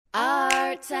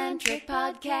Art-Centric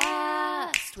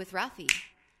Podcast with Rafi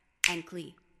and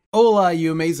Klee. Hola,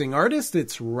 you amazing artist.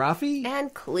 It's Rafi.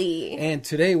 And Klee. And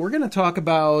today we're going to talk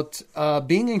about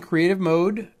being in creative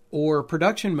mode or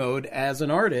production mode as an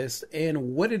artist and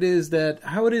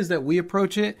how it is that we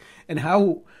approach it and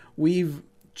how we've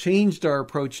changed our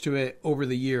approach to it over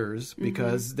the years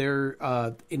because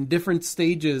they're in different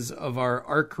stages of our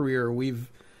art career.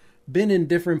 We've been in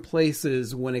different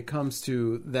places when it comes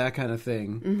to that kind of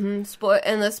thing.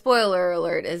 And the spoiler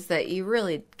alert is that you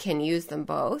really can use them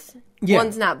both. Yeah.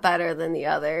 One's not better than the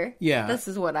other. Yeah. This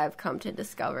is what I've come to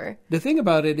discover. The thing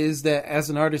about it is that as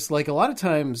an artist, like a lot of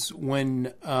times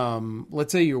when,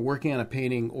 let's say you're working on a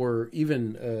painting or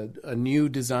even a new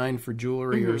design for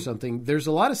jewelry or something, there's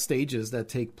a lot of stages that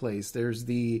take place. There's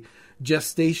the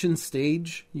gestation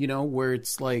stage, where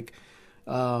it's like,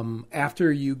 after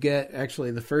you get,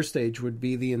 actually the first stage would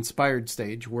be the inspired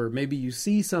stage where maybe you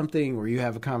see something or you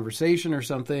have a conversation or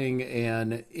something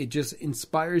and it just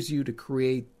inspires you to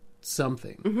create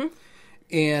something.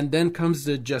 And then comes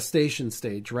the gestation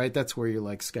stage, right? That's where you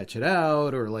like sketch it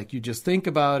out or like you just think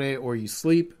about it or you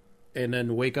sleep and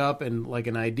then wake up and like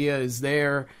an idea is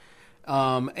there.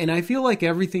 And I feel like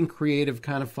everything creative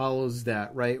kind of follows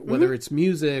that, right? Whether it's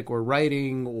music or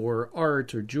writing or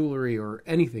art or jewelry or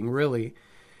anything really.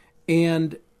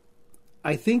 And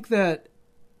I think that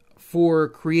for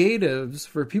creatives,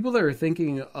 for people that are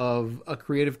thinking of a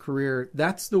creative career,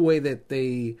 that's the way that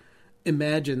they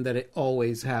imagine that it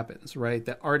always happens, right?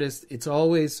 That artist, it's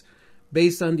always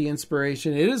based on the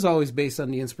inspiration. It is always based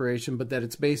on the inspiration, but that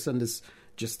it's based on this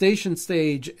gestation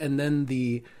stage and then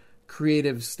the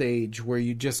creative stage where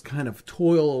you just kind of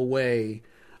toil away.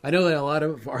 I know that a lot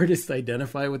of artists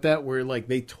identify with that, where like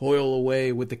they toil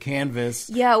away with the canvas.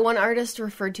 Yeah, one artist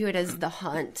referred to it as the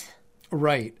hunt.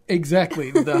 Right,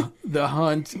 exactly. The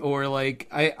hunt, or like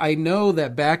I know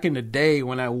that back in the day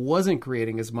when I wasn't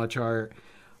creating as much art,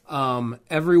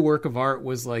 every work of art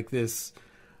was like this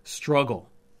struggle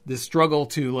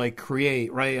to like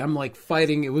create, right? I'm like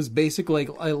fighting. It was basically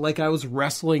like I was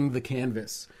wrestling the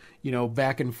canvas,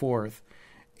 back and forth.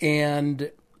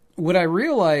 And what I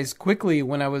realized quickly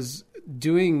when I was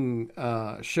doing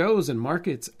shows and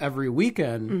markets every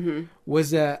weekend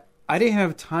was that I didn't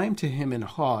have time to hem and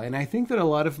haw. And I think that a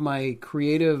lot of my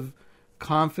creative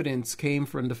confidence came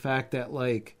from the fact that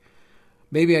like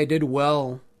maybe I did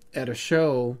well at a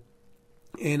show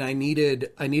and I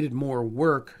needed more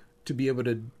work to be able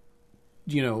to,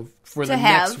 for the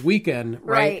next weekend,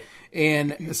 right?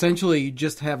 And essentially you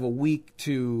just have a week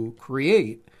to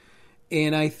create.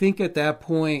 And I think at that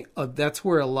point, that's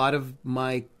where a lot of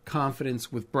my confidence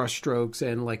with brushstrokes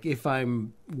and like if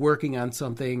I'm working on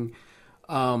something,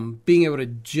 being able to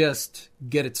just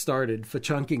get it started,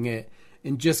 chunking it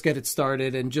and just get it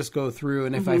started and just go through.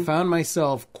 And if I found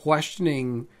myself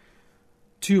questioning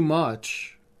too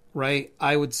much, right,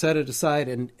 I would set it aside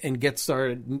and get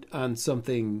started on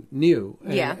something new.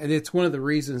 And it's one of the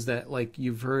reasons that like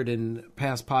you've heard in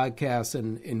past podcasts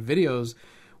and in videos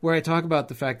where I talk about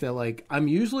the fact that like I'm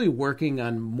usually working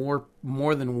on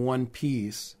more than one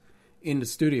piece in the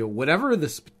studio. Whatever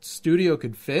the studio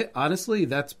could fit, honestly,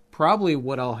 that's probably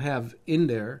what I'll have in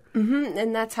there.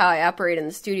 And that's how I operate in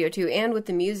the studio too. And with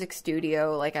the music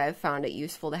studio, like I've found it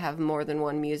useful to have more than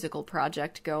one musical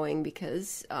project going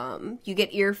because you get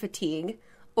ear fatigue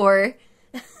or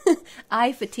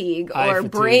eye fatigue or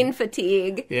brain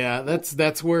fatigue. Yeah,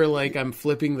 that's where like I'm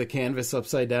flipping the canvas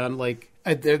upside down. Like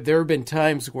there have been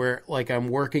times where like I'm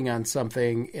working on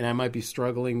something and I might be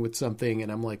struggling with something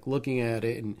and I'm like looking at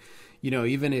it and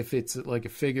even if it's like a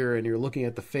figure and you're looking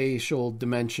at the facial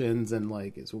dimensions and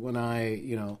like is one eye,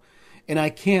 and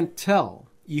I can't tell.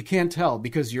 You can't tell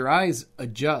because your eyes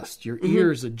adjust, your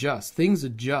ears adjust, things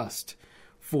adjust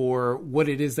for what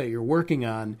it is that you're working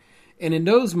on. And in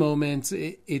those moments,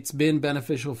 it's been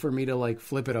beneficial for me to like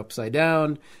flip it upside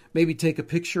down, maybe take a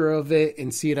picture of it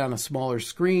and see it on a smaller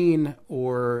screen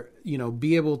or,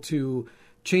 be able to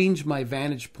change my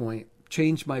vantage point,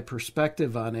 change my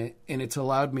perspective on it. And it's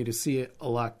allowed me to see it a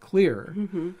lot clearer.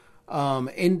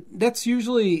 And that's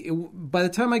usually, by the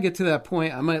time I get to that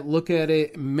point, I might look at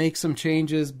it, make some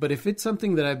changes. But if it's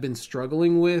something that I've been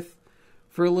struggling with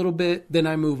for a little bit, then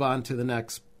I move on to the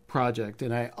next project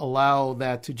and I allow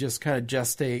that to just kind of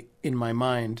gestate in my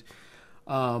mind.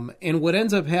 And what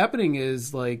ends up happening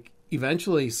is like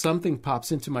eventually something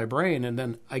pops into my brain and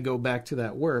then I go back to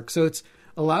that work. So it's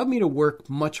allowed me to work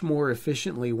much more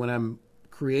efficiently when I'm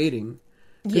creating.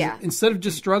 Yeah. Instead of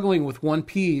just struggling with one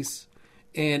piece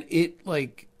and it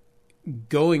like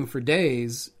going for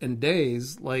days and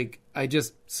days, like I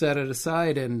just set it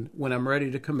aside and when I'm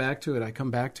ready to come back to it, I come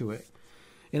back to it.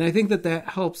 And I think that that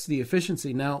helps the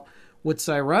efficiency. Now, what's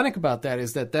ironic about that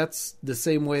is that that's the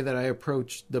same way that I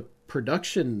approach the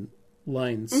production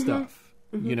line stuff.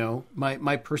 You know,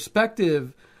 my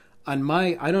perspective on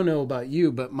I don't know about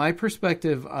you, but my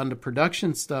perspective on the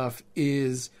production stuff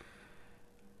is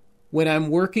when I'm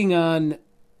working on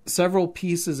several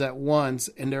pieces at once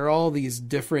and there are all these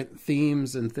different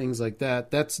themes and things like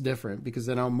that, that's different because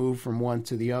then I'll move from one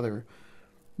to the other.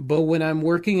 But when I'm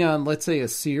working on, let's say, a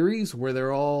series where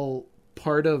they're all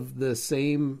part of the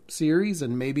same series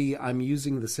and maybe I'm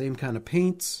using the same kind of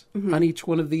paints on each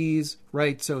one of these,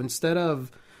 right? So instead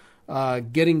of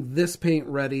getting this paint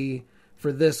ready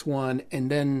for this one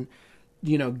and then,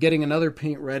 you know, getting another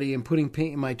paint ready and putting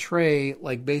paint in my tray,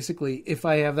 like basically if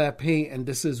I have that paint and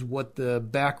this is what the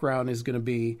background is going to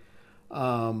be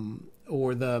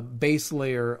or the base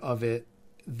layer of it,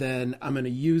 then I'm going to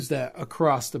use that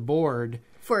across the board.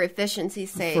 For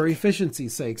efficiency's sake. For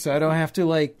efficiency's sake. So I don't have to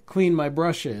like clean my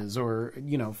brushes or,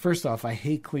 you know, first off, I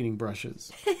hate cleaning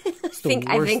brushes. It's the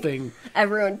worst thing.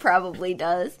 Everyone probably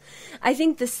does. I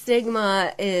think the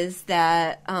stigma is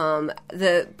that,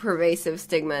 the pervasive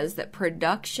stigma is that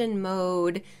production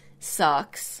mode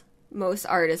sucks. Most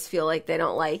artists feel like they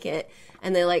don't like it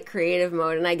and they like creative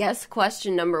mode. And I guess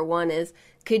question number one is,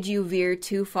 could you veer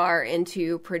too far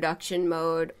into production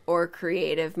mode or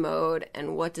creative mode,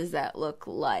 and what does that look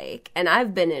like? And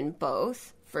I've been in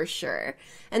both, for sure.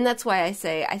 And that's why I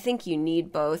say I think you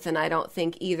need both, and I don't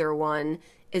think either one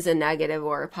is a negative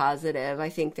or a positive. I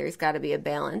think there's got to be a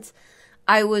balance.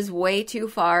 I was way too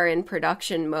far in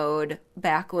production mode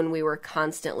back when we were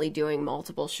constantly doing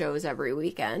multiple shows every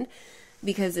weekend,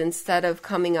 because instead of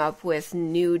coming up with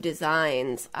new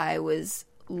designs, I was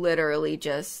literally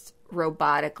just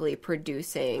robotically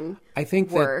producing I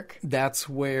think work. That's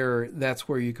where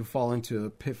you could fall into a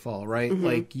pitfall, right?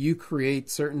 Like you create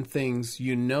certain things,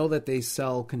 you know that they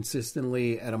sell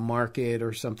consistently at a market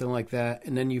or something like that,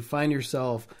 and then you find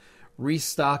yourself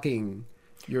restocking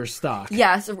your stock.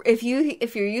 Yeah, so if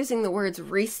you're using the words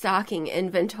restocking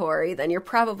inventory, then you're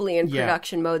probably in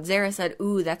production mode. Zara said,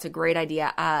 "Ooh, that's a great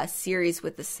idea. A series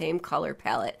with the same color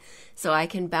palette, so I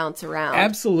can bounce around."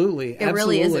 Absolutely, it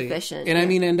really is efficient. And I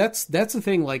mean, and that's the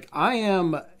thing. Like I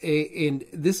am, and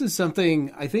this is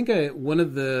something I think one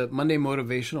of the Monday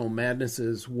Motivational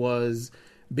Madnesses was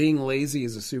being lazy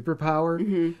is a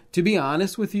superpower. To be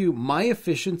honest with you, my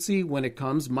efficiency when it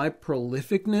comes, my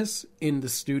prolificness in the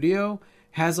studio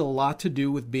has a lot to do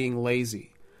with being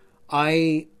lazy.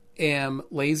 I am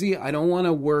lazy. I don't want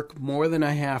to work more than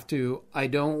I have to. I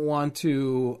don't want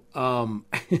to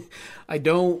I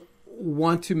don't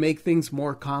want to make things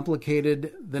more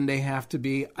complicated than they have to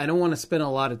be. I don't want to spend a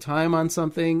lot of time on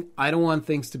something. I don't want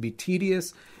things to be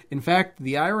tedious. In fact,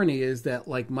 the irony is that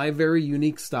like my very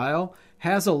unique style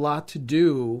has a lot to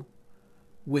do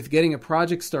with getting a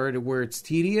project started where it's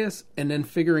tedious and then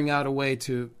figuring out a way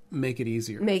to make it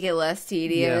easier. Make it less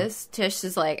tedious. Yeah. Tish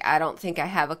is like, I don't think I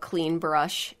have a clean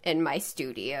brush in my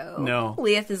studio. No.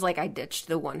 Leith is like, I ditched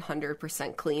the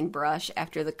 100% clean brush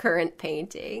after the current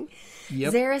painting.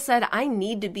 Yep. Zara said, I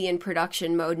need to be in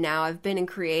production mode now. I've been in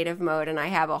creative mode and I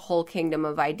have a whole kingdom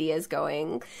of ideas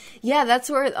going. Yeah, that's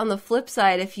where on the flip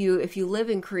side, if you live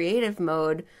in creative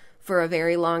mode for a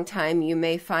very long time, you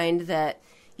may find that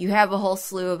you have a whole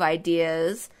slew of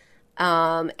ideas,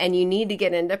 and you need to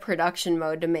get into production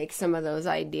mode to make some of those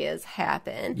ideas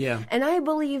happen. Yeah. And I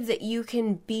believe that you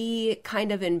can be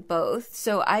kind of in both.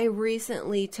 So I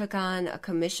recently took on a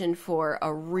commission for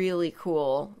a really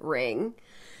cool ring.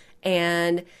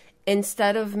 And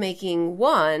instead of making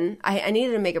one, I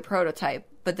needed to make a prototype.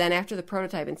 But then after the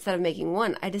prototype, instead of making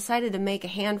one, I decided to make a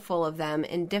handful of them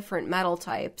in different metal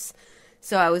types.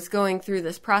 So I was going through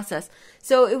this process.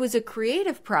 So it was a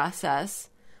creative process,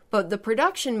 but the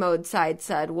production mode side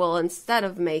said, well, instead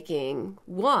of making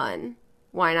one,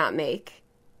 why not make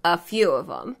a few of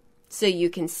them? So you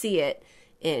can see it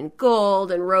in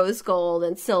gold and rose gold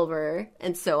and silver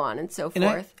and so on and so forth.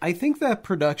 And I think that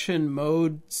production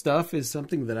mode stuff is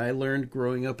something that I learned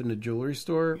growing up in the jewelry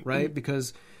store, right?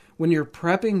 Because when you're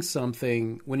prepping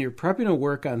something, when you're prepping to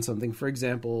work on something, for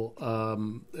example,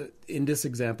 in this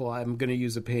example, I'm going to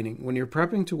use a painting. When you're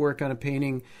prepping to work on a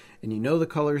painting and you know the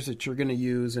colors that you're going to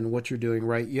use and what you're doing,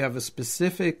 right? You have a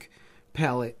specific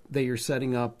palette that you're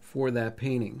setting up for that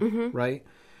painting, right?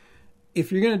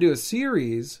 If you're going to do a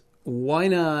series, why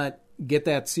not get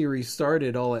that series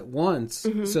started all at once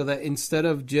so that instead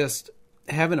of just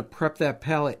having to prep that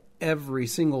palette every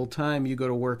single time you go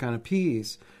to work on a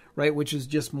piece, right, which is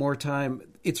just more time,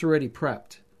 it's already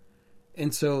prepped.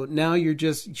 And so now you're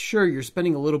just, you're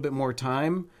spending a little bit more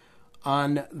time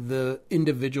on the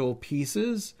individual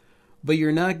pieces, but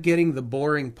you're not getting the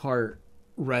boring part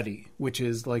ready, which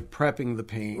is like prepping the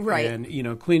paint Right. and, you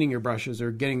know, cleaning your brushes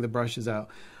or getting the brushes out.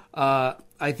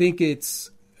 I think it's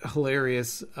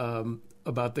hilarious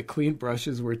about the clean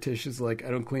brushes where Tish is like, I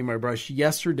don't clean my brush.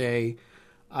 Yesterday,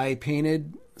 I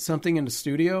painted something in the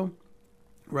studio,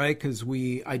 right? Because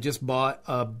I just bought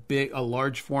a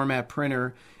large format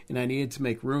printer and I needed to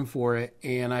make room for it.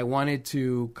 And I wanted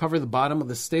to cover the bottom of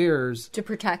the stairs To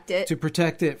protect it. to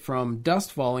protect it from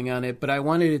dust falling on it, but I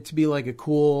wanted it to be like a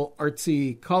cool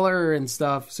artsy color and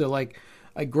stuff. So like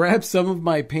I grabbed some of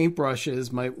my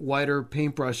paintbrushes, my wider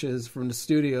paintbrushes from the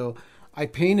studio. I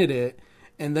painted it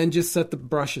and then just set the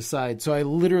brush aside. So I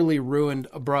literally ruined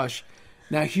a brush.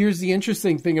 Now here's the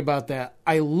interesting thing about that.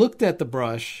 I looked at the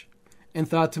brush and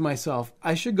thought to myself,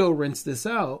 I should go rinse this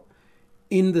out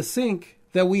in the sink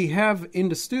that we have in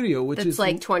the studio, which That's is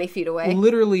like 20 feet away.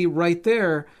 literally right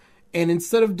there. And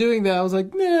instead of doing that, I was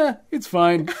like, nah, it's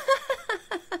fine.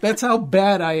 That's how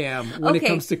bad I am when it Okay.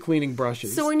 comes to cleaning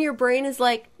brushes. So when your brain is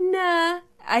like, nah,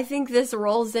 I think this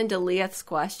rolls into Leith's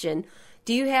question.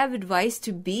 Do you have advice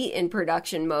to be in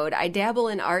production mode? I dabble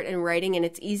in art and writing and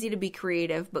it's easy to be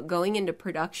creative, but going into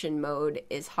production mode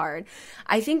is hard.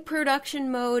 I think production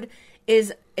mode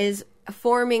is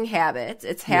forming habits.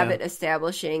 It's habit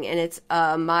establishing, and it's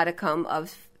a modicum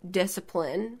of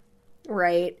discipline,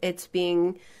 right? It's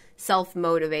being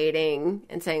self-motivating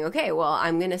and saying, okay, well,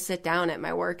 I'm going to sit down at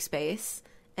my workspace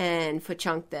and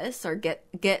chunk this or get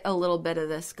a little bit of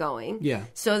this going. Yeah.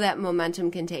 So that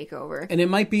momentum can take over. And it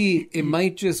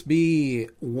might just be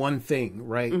one thing,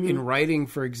 right? In writing,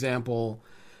 for example,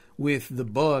 with the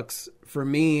books, for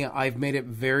me, I've made it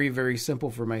very, very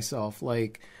simple for myself.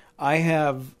 Like I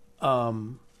have,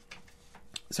 so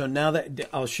now that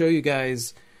I'll show you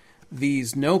guys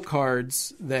these note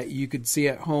cards that you could see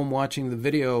at home watching the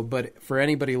video, but for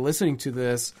anybody listening to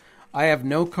this, I have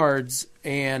note cards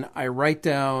and I write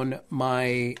down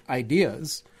my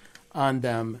ideas on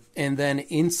them. And then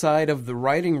inside of the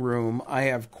writing room, I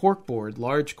have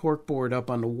large corkboard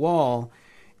up on the wall.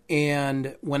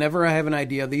 And whenever I have an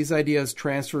idea, these ideas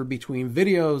transfer between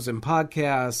videos and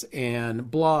podcasts and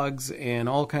blogs and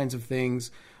all kinds of things,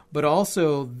 but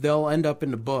also they'll end up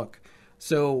in the book.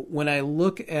 So when I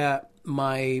look at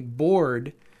my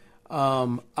board,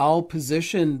 I'll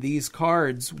position these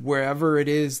cards wherever it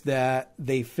is that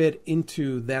they fit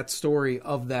into that story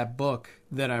of that book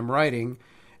that I'm writing.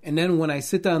 And then when I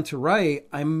sit down to write,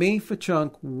 I may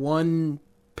chunk one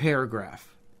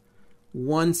paragraph,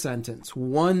 one sentence,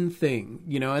 one thing,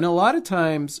 and a lot of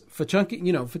times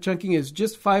chunking is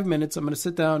just 5 minutes. I'm going to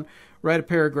sit down, write a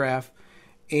paragraph,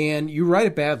 and you write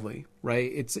it badly,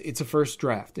 right? It's a first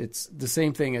draft. It's the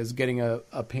same thing as getting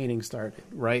a painting started,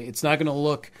 right? It's not going to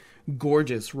look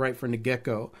gorgeous right from the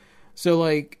get-go. So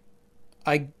like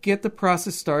I get the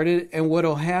process started, and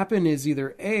what'll happen is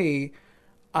either A,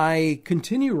 I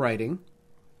continue writing,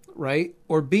 right?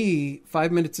 Or B,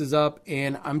 5 minutes is up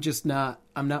and I'm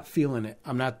not feeling it.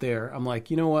 I'm not there. I'm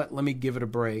like, you know what? Let me give it a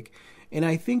break. And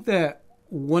I think that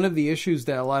one of the issues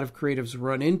that a lot of creatives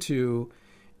run into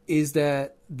is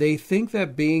that they think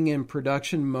that being in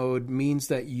production mode means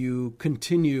that you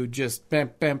continue just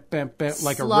bam, bam, bam, bam,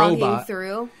 like a Slogging robot.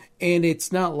 through. And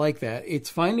it's not like that. It's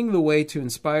finding the way to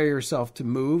inspire yourself to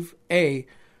move, A,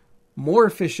 more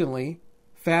efficiently,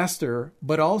 faster,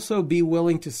 but also be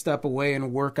willing to step away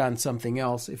and work on something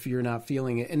else if you're not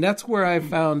feeling it. And that's where I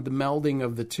found the melding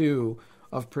of the two,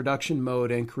 of production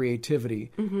mode and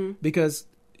creativity. Mm-hmm. Because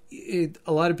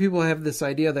a lot of people have this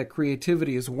idea that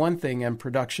creativity is one thing and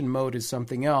production mode is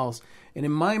something else. And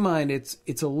in my mind,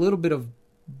 it's a little bit of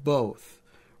both.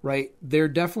 Right? There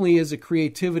definitely is a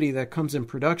creativity that comes in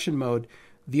production mode.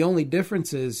 The only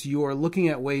difference is you are looking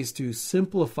at ways to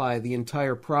simplify the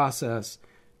entire process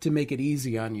to make it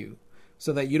easy on you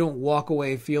so that you don't walk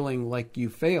away feeling like you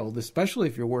failed, especially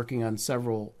if you're working on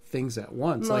several things at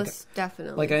once. Most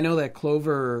definitely. Like I know that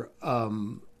Clover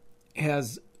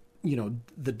has,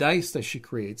 the dice that she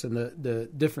creates and the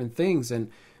different things, and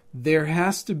there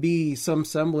has to be some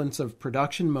semblance of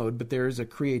production mode, but there is a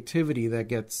creativity that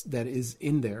is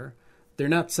in there. They're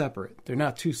not separate. They're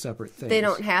not two separate things. They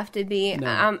don't have to be.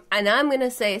 No. And I'm going to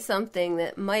say something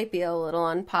that might be a little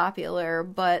unpopular,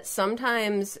 but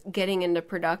sometimes getting into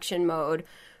production mode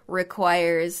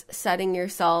requires setting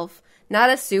yourself not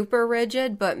a super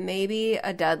rigid, but maybe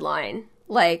a deadline,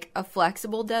 like a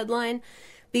flexible deadline.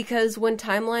 Because when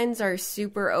timelines are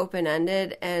super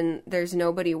open-ended and there's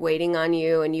nobody waiting on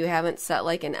you and you haven't set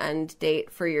like an end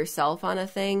date for yourself on a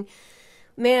thing,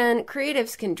 man,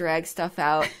 creatives can drag stuff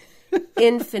out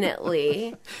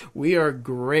infinitely. We are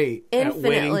great at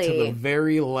waiting to the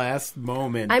very last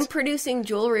moment. I'm producing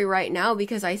jewelry right now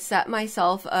because I set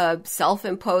myself a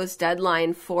self-imposed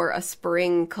deadline for a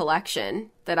spring collection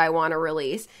that I want to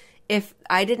release. If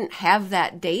I didn't have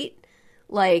that date,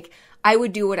 like, I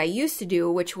would do what I used to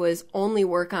do, which was only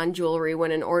work on jewelry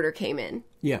when an order came in.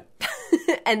 Yeah.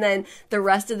 And then the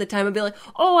rest of the time I'd be like,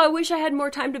 oh, I wish I had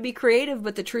more time to be creative.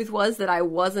 But the truth was that I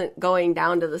wasn't going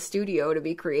down to the studio to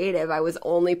be creative. I was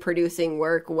only producing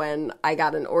work when I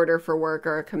got an order for work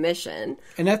or a commission.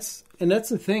 And that's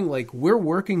the thing. Like, we're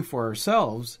working for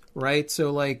ourselves, right?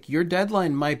 So, like, your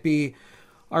deadline might be,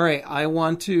 all right, I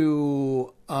want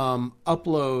to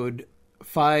upload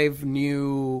 5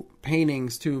 new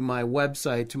paintings to my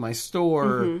website, to my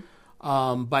store,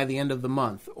 by the end of the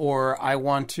month. Or I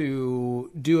want to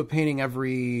do a painting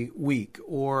every week.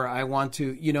 Or I want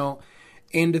to,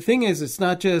 and the thing is, it's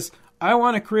not just, I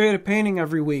want to create a painting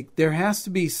every week. There has to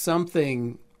be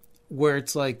something where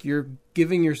it's like you're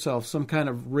giving yourself some kind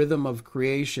of rhythm of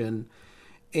creation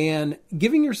and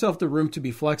giving yourself the room to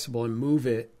be flexible and move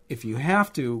it if you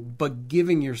have to, but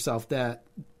giving yourself that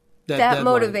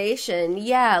motivation.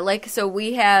 Yeah. Like, so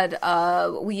we had,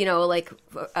 like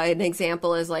an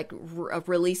example is like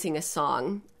releasing a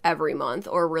song every month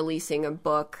or releasing a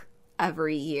book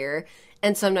every year.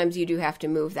 And sometimes you do have to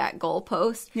move that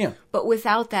goalpost. Yeah. But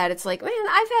without that, it's like, man,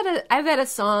 I've had a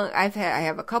song. I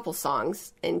have a couple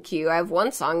songs in queue. I have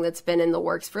one song that's been in the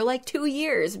works for like 2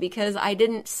 years because I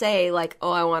didn't say like,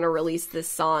 oh, I want to release this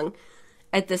song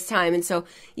at this time. And so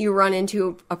you run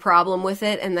into a problem with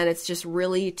it, and then it's just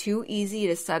really too easy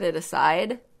to set it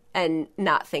aside and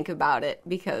not think about it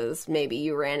because maybe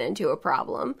you ran into a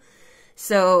problem.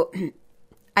 So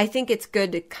I think it's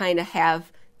good to kind of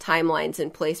have timelines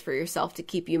in place for yourself to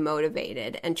keep you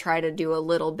motivated and try to do a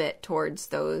little bit towards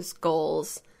those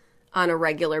goals on a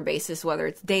regular basis, whether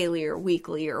it's daily or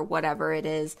weekly or whatever it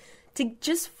is, to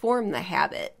just form the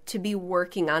habit to be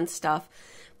working on stuff.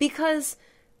 Because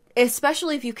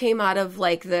especially if you came out of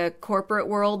like the corporate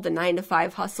world, the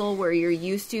 9-to-5 hustle, where you're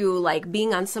used to like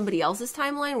being on somebody else's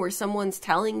timeline, where someone's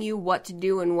telling you what to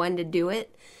do and when to do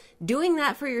it, doing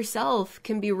that for yourself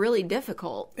can be really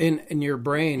difficult. In your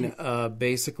brain,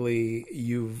 basically,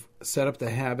 you've set up the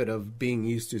habit of being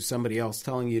used to somebody else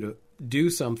telling you to do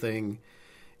something.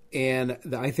 And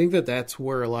I think that's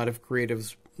where a lot of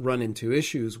creatives run into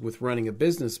issues with running a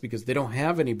business, because they don't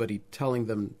have anybody telling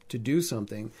them to do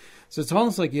something. So it's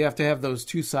almost like you have to have those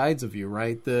two sides of you,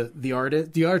 right? The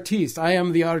artiste. I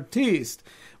am the artiste.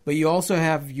 But you also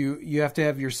have you have to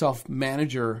have your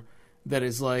self-manager that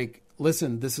is like,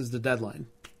 listen, this is the deadline.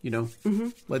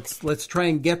 Let's try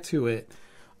and get to it.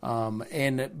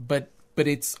 But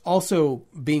it's also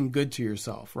being good to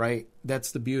yourself, right?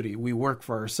 That's the beauty. We work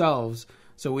for ourselves,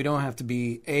 so we don't have to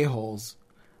be a-holes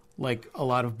like a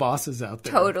lot of bosses out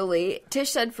there. Totally. Tish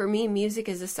said, for me, music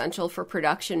is essential for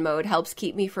production mode, helps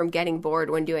keep me from getting bored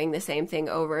when doing the same thing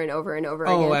over and over and over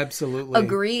again. Oh, absolutely.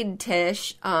 Agreed,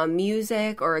 Tish.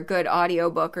 Music or a good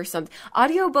audiobook or something.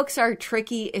 Audiobooks are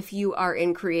tricky if you are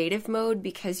in creative mode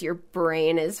because your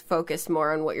brain is focused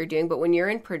more on what you're doing. But when you're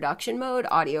in production mode,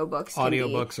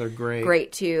 audiobooks are great.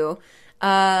 Great, too.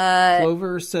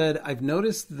 Clover said, I've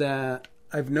noticed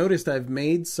I've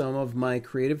made some of my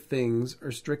creative things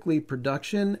are strictly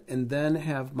production and then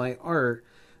have my art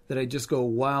that I just go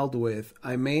wild with.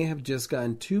 I may have just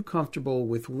gotten too comfortable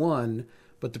with one,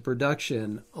 but the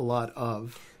production, a lot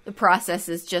of. The process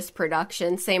is just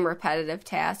production, same repetitive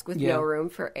task with no room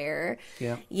for error.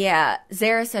 Yeah.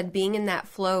 Zara said, being in that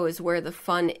flow is where the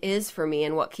fun is for me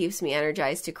and what keeps me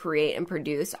energized to create and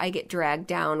produce. I get dragged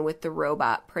down with the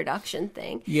robot production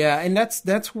thing. Yeah, and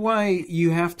that's why you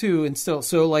have to instill.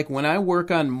 So like when I work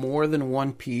on more than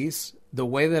one piece, the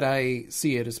way that I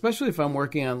see it, especially if I'm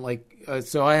working on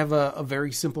so I have a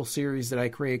very simple series that I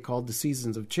create called The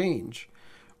Seasons of Change,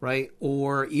 right?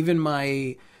 Or even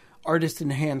my artist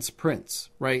enhanced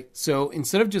prints, right? So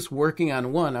instead of just working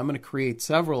on one, I'm going to create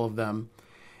several of them.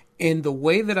 And the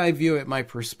way that I view it, my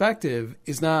perspective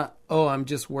is not, oh, I'm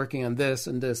just working on this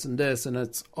and this and this, and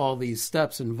it's all these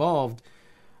steps involved.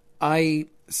 I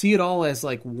see it all as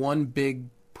like one big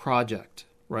project,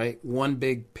 right? One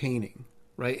big painting,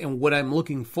 right? And what I'm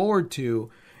looking forward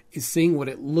to is seeing what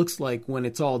it looks like when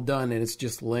it's all done and it's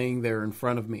just laying there in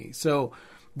front of me. So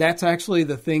that's actually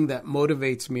the thing that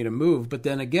motivates me to move. But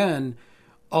then again,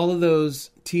 all of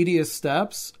those tedious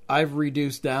steps, I've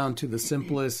reduced down to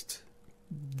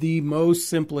the most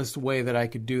simplest way that I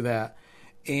could do that.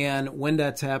 And when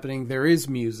that's happening, there is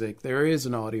music, there is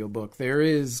an audiobook, there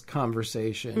is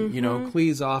conversation.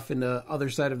 Clee's off in the other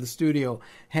side of the studio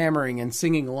hammering and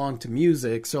singing along to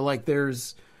music. So like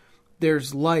there's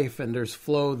there's life and there's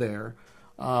flow there.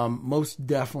 Most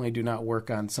definitely do not work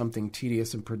on something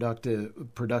tedious and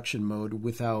production mode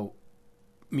without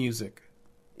music.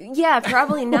 Yeah,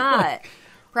 probably not.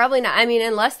 Probably not. I mean,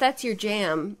 unless that's your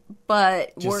jam,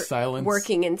 but Just silence.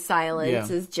 Working in silence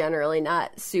Yeah. is generally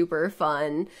not super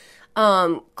fun.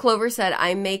 Clover said,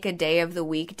 I make a day of the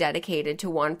week dedicated to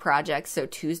one project. So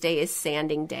Tuesday is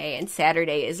sanding day and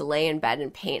Saturday is lay in bed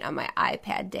and paint on my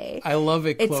iPad day. I love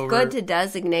it, Clover. It's good to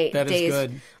designate That is days.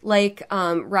 good. Like,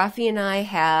 Rafi and I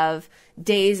have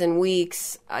days and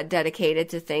weeks dedicated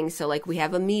to things. So, like, we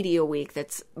have a media week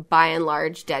that's by and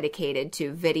large dedicated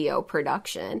to video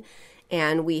production.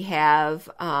 And we have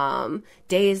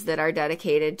days that are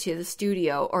dedicated to the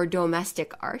studio or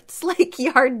domestic arts, like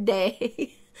yard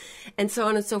day. And so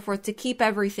on and so forth, to keep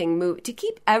everything moving,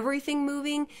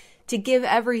 to give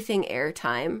everything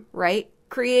airtime, right?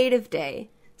 Creative day,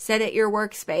 sit at your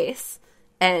workspace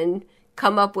and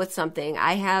come up with something.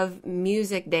 I have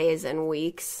music days and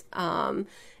weeks,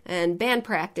 and band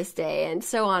practice day, and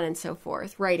so on and so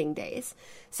forth, writing days.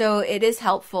 So it is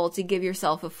helpful to give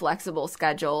yourself a flexible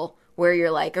schedule where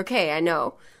you're like, okay, I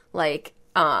know, like,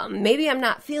 maybe I'm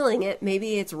not feeling it.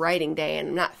 Maybe it's writing day and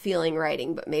I'm not feeling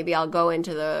writing, but maybe I'll go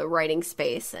into the writing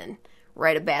space and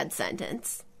write a bad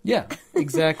sentence Yeah,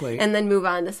 exactly. and then move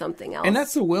on to something else. And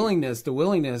that's the willingness. The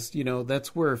willingness, you know,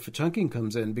 that's where chunking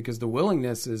comes in, because the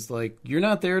willingness is like, you're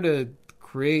not there to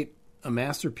create a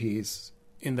masterpiece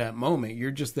in that moment.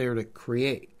 You're just there to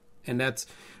create. And that's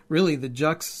really the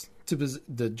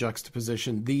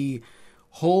juxtaposition. The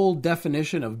whole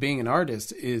definition of being an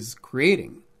artist is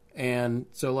creating. And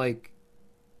so, like,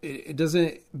 it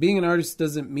doesn't, being an artist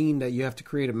doesn't mean that you have to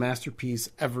create a masterpiece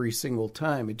every single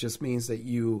time. It just means that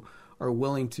you are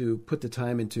willing to put the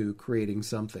time into creating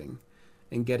something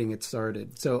and getting it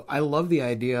started. So I love the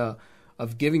idea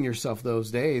of giving yourself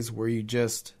those days where you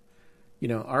just, you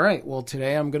know, all right, well,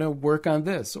 today I'm going to work on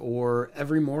this, or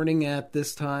every morning at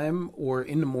this time, or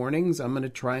in the mornings, I'm going to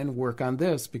try and work on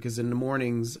this, because in the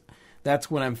mornings, that's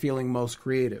when I'm feeling most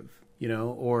creative. You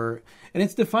know, and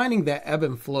it's defining that ebb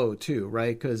and flow too,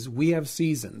 right? Because we have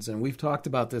seasons, and we've talked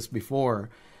about this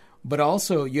before, but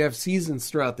also you have seasons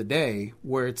throughout the day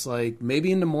where it's like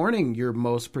maybe in the morning you're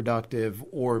most productive,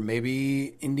 or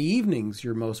maybe in the evenings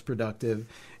you're most productive.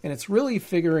 And it's really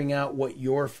figuring out what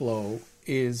your flow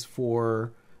is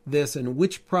for this and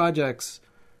which projects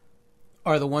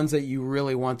are the ones that you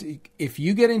really want to. If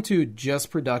you get into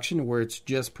just production, where it's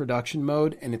just production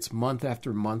mode and it's month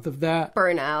after month of that,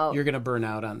 burnout. You're going to burn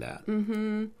out on that.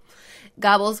 Mm-hmm.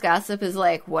 Gobbles Gossip is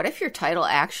like, what if your title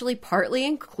actually partly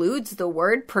includes the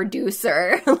word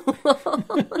producer?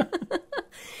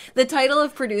 The title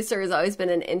of producer has always been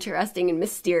an interesting and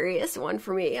mysterious one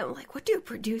for me. I'm like, what do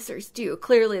producers do?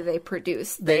 Clearly they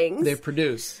produce things. They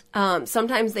produce.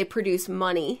 Sometimes they produce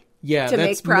money. Yeah, to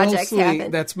make projects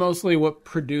happen. That's mostly what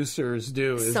producers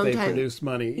do, is they produce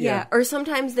money. Yeah, or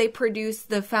sometimes they produce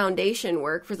the foundation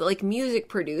work for, like, music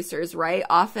producers, right?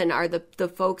 Often are the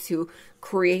folks who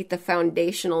create the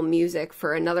foundational music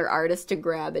for another artist to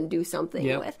grab and do something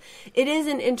with. It is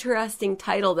an interesting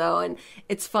title, though, and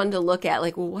it's fun to look at,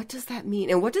 like, well, what does that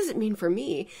mean? And what does it mean for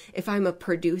me if I'm a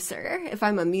producer, if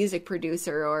I'm a music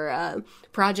producer or a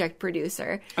project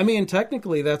producer? I mean,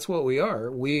 technically, that's what we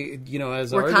are. We, you know,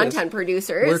 as we're artists, content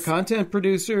producers. We're content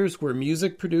producers. We're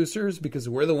music producers because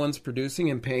we're the ones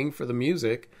producing and paying for the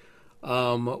music.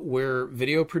 We're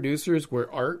video producers, we're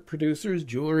art producers,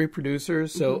 jewelry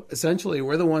producers. So essentially,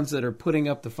 we're the ones that are putting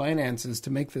up the finances to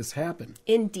make this happen.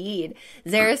 Indeed.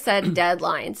 Zara said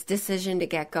deadlines, decision to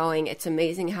get going. It's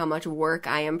amazing how much work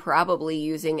I am probably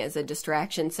using as a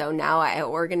distraction. So now I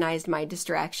organized my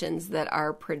distractions that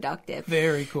are productive.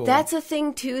 Very cool. That's a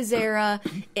thing too, Zara.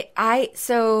 It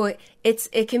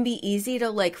can be easy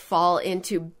to, like, fall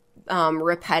into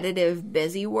repetitive,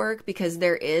 busy work, because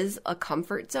there is a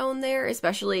comfort zone there,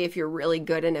 especially if you're really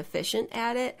good and efficient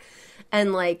at it.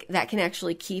 And, like, that can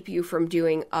actually keep you from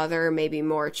doing other, maybe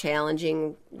more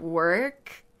challenging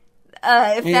work,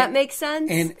 that makes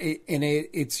sense. And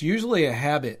it's usually a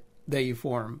habit that you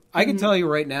form. I can tell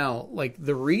you right now, like,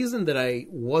 the reason that I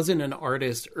wasn't an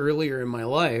artist earlier in my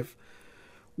life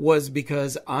was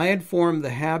because I had formed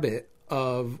the habit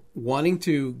of wanting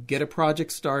to get a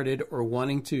project started or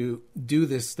wanting to do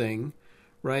this thing,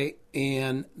 right?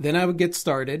 And then I would get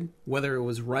started, whether it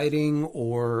was writing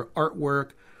or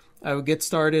artwork, I would get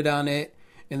started on it.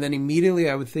 And then immediately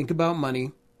I would think about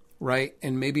money, right?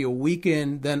 And maybe a week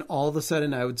in, then all of a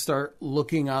sudden I would start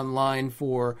looking online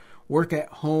for work at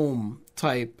home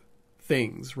type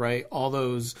things, right? All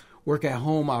those work at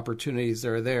home opportunities that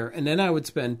are there. And then I would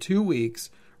spend 2 weeks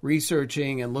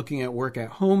researching and looking at work at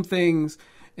home things.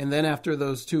 And then after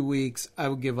those 2 weeks, I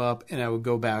would give up and I would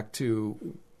go back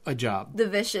to a job. The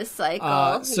vicious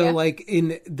cycle. So Yeah. like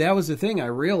that was the thing. I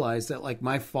realized that like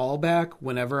my fallback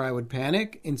whenever I would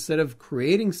panic, instead of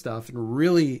creating stuff and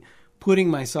really putting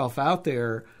myself out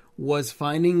there, was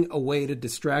finding a way to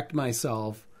distract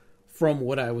myself from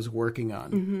what I was working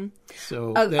on.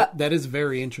 So that is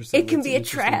very interesting. It can That's be an a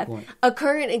interesting trap. point. A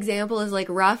current example is like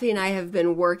Rafi and I have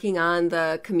been working on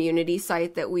the community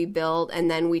site that we built,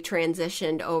 and then we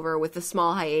transitioned over with a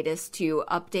small hiatus to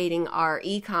updating our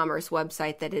e-commerce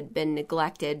website that had been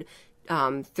neglected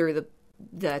through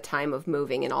the time of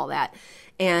moving and all that.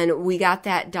 And we got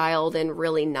that dialed in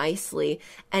really nicely.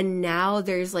 And now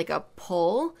there's like a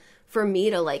pull for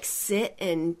me to like sit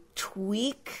and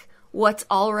tweak what's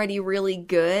already really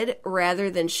good rather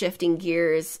than shifting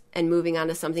gears and moving on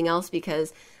to something else,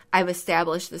 because I've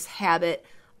established this habit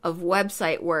of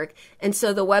website work. And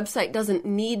so the website doesn't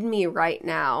need me right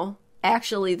now.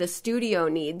 Actually, the studio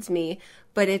needs me,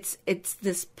 but it's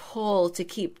this pull to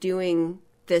keep doing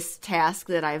this task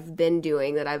that I've been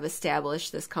doing, that I've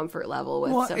established this comfort level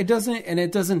with. Well, So- it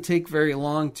doesn't take very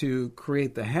long to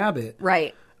create the habit.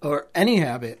 right. Or any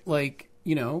habit. Like,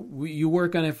 you know, you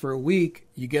work on it for a week,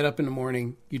 you get up in the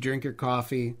morning, you drink your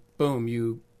coffee, boom,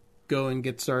 you go and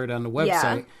get started on the website.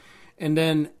 Yeah. And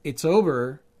then it's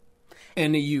over,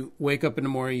 and you wake up in the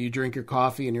morning, you drink your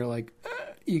coffee, and you're like,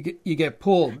 you get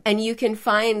pulled. And you can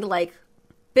find like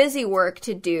busy work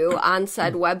to do on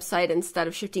said website instead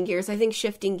of shifting gears. I think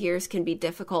shifting gears can be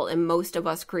difficult, and most of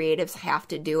us creatives have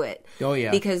to do it. Oh,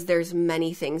 yeah. Because there's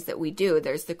many things that we do.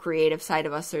 There's the creative side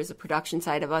of us, there's the production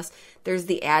side of us, there's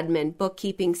the admin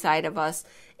bookkeeping side of us,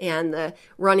 and the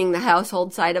running the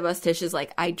household side of us. Tish is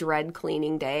like, I dread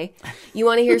cleaning day. You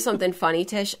want to hear something funny,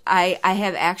 Tish? I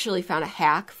have actually found a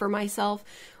hack for myself,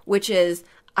 which is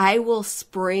I will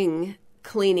spring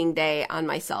cleaning day on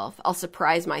myself. I'll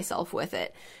surprise myself with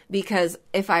it, because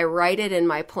if I write it in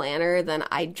my planner, then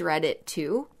I dread it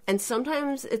too. And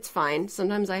sometimes it's fine.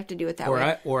 Sometimes I have to do it that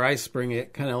way. Or I spring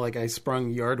it, kind of like I sprung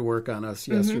yard work on us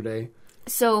yesterday.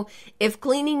 So if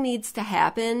cleaning needs to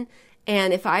happen,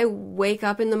 and if I wake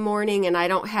up in the morning and I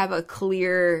don't have a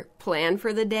clear plan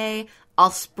for the day, I'll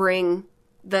spring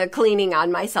the cleaning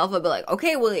on myself. I'll be like,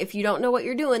 okay, well, if you don't know what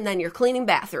you're doing, then you're cleaning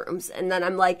bathrooms. And then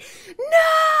I'm like,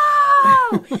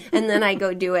 no! And then I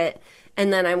go do it.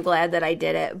 And then I'm glad that I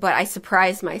did it. But I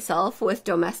surprise myself with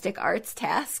domestic arts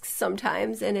tasks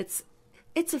sometimes, and it's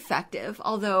effective.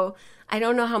 Although I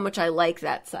don't know how much I like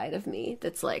that side of me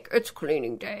that's like, it's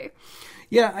cleaning day.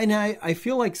 Yeah, and I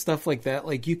feel like stuff like that,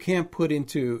 like you can't put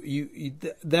into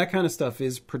that kind of stuff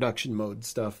is production mode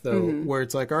stuff, though, where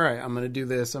it's like, all right, I'm going to do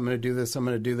this, I'm going to do this, I'm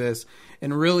going to do this.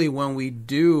 And really, when we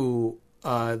do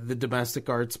the domestic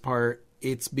arts part,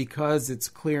 it's because it's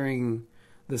clearing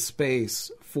the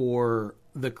space for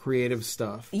the creative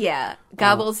stuff. Yeah.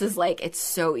 Gobbles is like, it's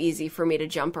so easy for me to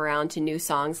jump around to new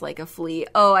songs like a flea.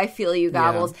 Oh, I feel you,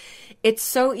 Gobbles. Yeah. It's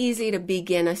so easy to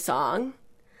begin a song.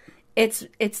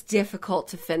 It's difficult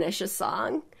to finish a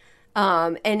song.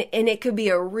 And it could be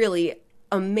a really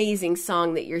amazing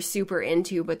song that you're super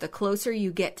into, but the closer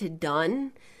you get to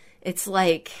done, it's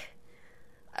like,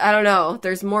 I don't know,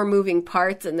 there's more moving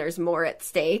parts and there's more at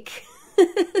stake.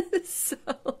 So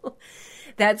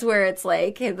that's where it's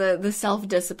like the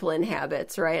self-discipline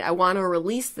habits, right? I want to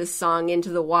release this song into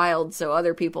the wild so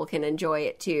other people can enjoy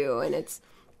it too.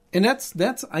 And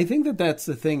that's I think that's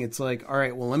the thing. It's like, all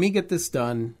right, well, let me get this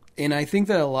done. And I think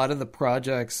that a lot of the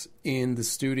projects in the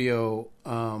studio,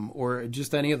 or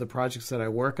just any of the projects that I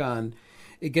work on,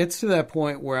 it gets to that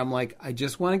point where I'm like, I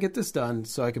just want to get this done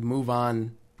so I can move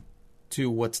on to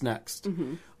what's next.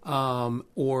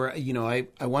 Or, you know, I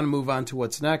want to move on to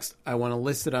what's next. I want to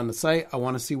list it on the site. I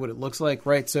want to see what it looks like,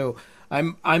 right? So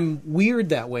I'm weird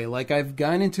that way. Like, I've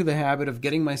gotten into the habit of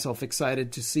getting myself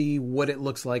excited to see what it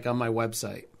looks like on my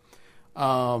website.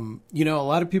 You know, a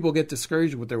lot of people get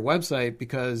discouraged with their website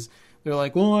because they're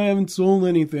like, well, I haven't sold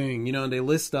anything, you know, and they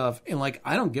list stuff. And like,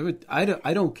 I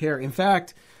don't care. In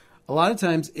fact, a lot of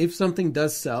times if something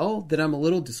does sell, then I'm a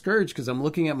little discouraged because I'm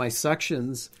looking at my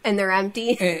sections and they're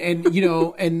empty. and you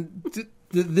know, and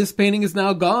this painting is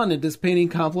now gone and this painting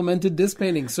complemented this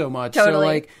painting so much. Totally. So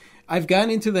like, I've gotten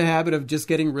into the habit of just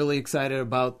getting really excited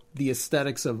about the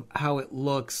aesthetics of how it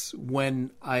looks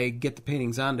when I get the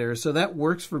paintings on there. So that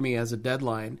works for me as a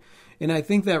deadline. And I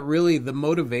think that really the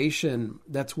motivation,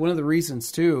 that's one of the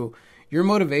reasons too, your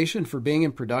motivation for being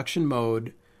in production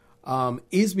mode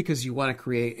is because you want to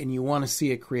create and you want to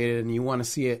see it created and you want to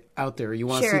see it out there. You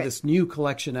want to see this new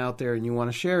collection out there and you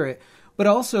want to share it. But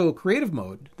also creative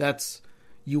mode, that's...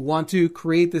 You want to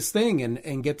create this thing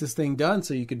and get this thing done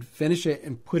so you can finish it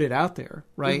and put it out there,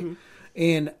 right?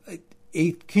 And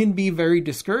it can be very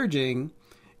discouraging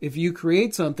if you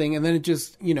create something and then it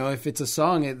just, if it's a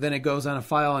song, then it goes on a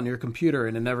file on your computer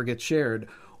and it never gets shared.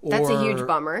 That's a huge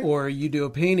bummer. Or you do a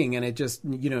painting and it just,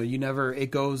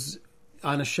 it goes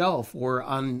on a shelf or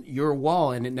on your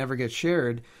wall and it never gets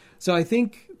shared. So I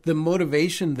think the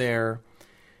motivation there,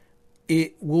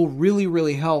 it will really,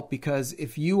 really help, because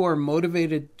if you are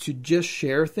motivated to just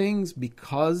share things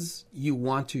because you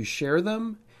want to share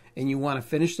them and you want to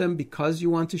finish them because you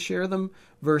want to share them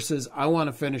versus I want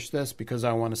to finish this because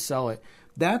I want to sell it,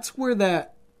 that's where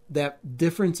that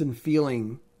difference in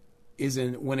feeling is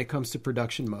in when it comes to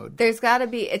production mode. It's got to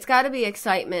be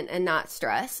excitement and not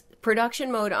stress.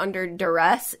 Production mode under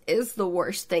duress is the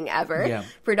worst thing ever. Yeah.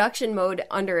 Production mode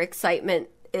under excitement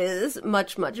is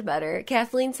much, much better.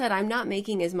 Kathleen said, I'm not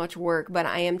making as much work, but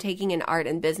I am taking an art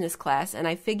and business class, and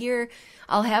I figure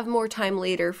I'll have more time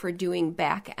later for doing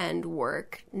back-end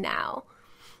work now.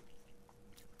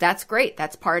 That's great.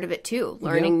 That's part of it too,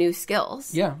 learning new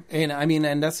skills. Yeah. And I mean,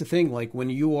 and that's the thing, like when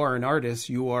you are an artist,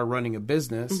 you are running a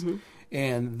business,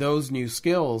 and those new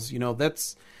skills,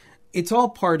 it's all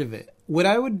part of it. What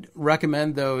I would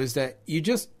recommend though is that you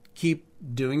just keep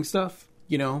doing stuff,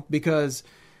 because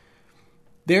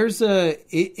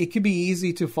it could be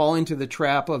easy to fall into the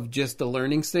trap of just the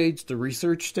learning stage, the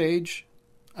research stage,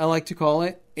 I like to call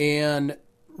it. And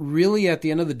really at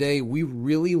the end of the day, we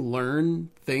really learn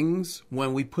things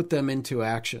when we put them into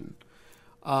action.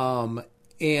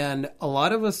 And a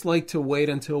lot of us like to wait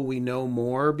until we know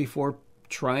more before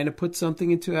trying to put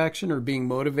something into action or being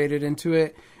motivated into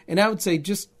it. And I would say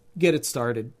just get it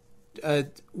started.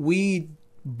 We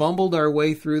bumbled our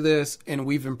way through this and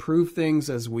we've improved things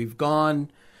as we've gone.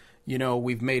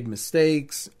 We've made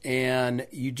mistakes, and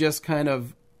you just kind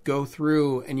of go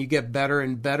through and you get better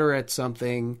and better at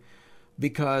something,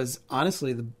 because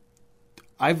honestly,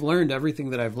 I've learned everything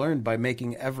that I've learned by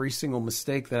making every single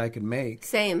mistake that I could make.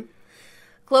 Same.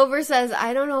 Clover says,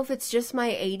 I don't know if it's just my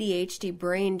ADHD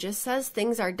brain, just says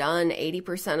things are done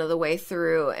 80% of the way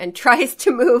through and tries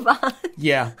to move on.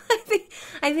 Yeah.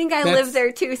 I think I live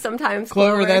there too sometimes,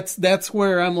 Clover. That's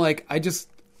where I'm like, I just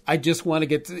want to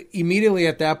get to, immediately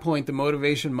at that point, the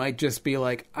motivation might just be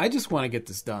like, I just want to get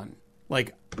this done.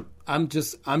 Like, I'm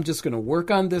just going to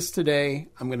work on this today.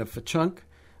 I'm going to chunk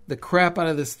the crap out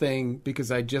of this thing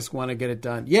because I just want to get it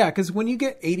done. Yeah, because when you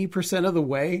get 80% of the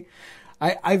way,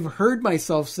 I've heard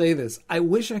myself say this. I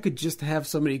wish I could just have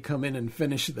somebody come in and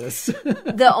finish this.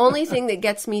 The only thing that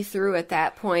gets me through at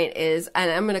that point is, and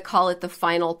I'm going to call it the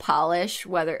final polish,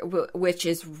 which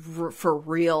is for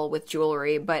real with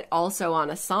jewelry, but also on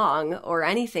a song or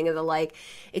anything of the like.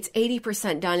 It's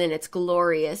 80% done and it's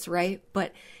glorious, right?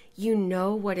 But you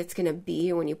know what it's going to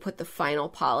be when you put the final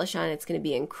polish on. It's going to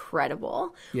be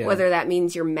incredible. Yeah. Whether that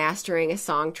means you're mastering a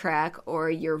song track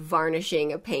or you're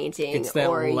varnishing a painting. It's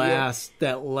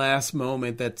that last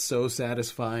moment that's so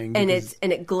satisfying. And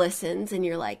it glistens and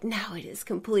you're like, now it is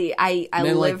complete. I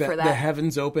live for that. The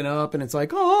heavens open up and it's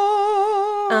like,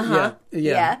 oh. Uh-huh.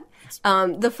 Yeah.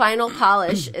 The final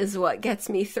polish is what gets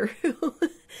me through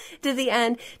to the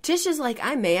end. Tish is like,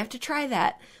 I may have to try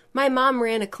that. My mom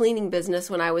ran a cleaning business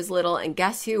when I was little, and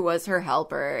guess who was her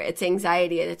helper? It's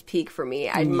anxiety at its peak for me.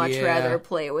 I'd much rather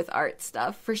play with art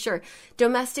stuff, for sure.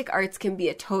 Domestic arts can be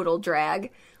a total drag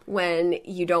when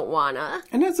you don't wanna.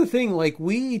 And that's the thing, like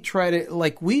we try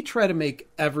to make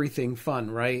everything fun,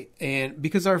 right? And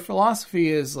because our philosophy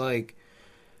is like,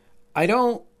 I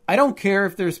don't care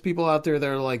if there's people out there that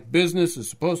are like, business is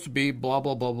supposed to be blah,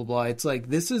 blah, blah, blah, blah. It's like,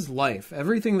 this is life.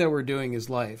 Everything that we're doing is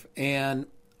life. And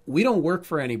we don't work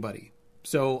for anybody.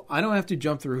 So I don't have to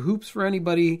jump through hoops for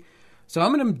anybody. So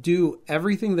I'm going to do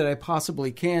everything that I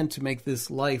possibly can to make this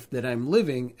life that I'm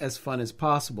living as fun as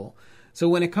possible. So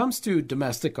when it comes to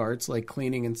domestic arts, like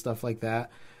cleaning and stuff like that,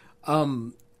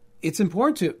 it's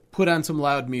important to put on some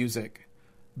loud music,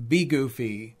 be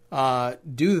goofy,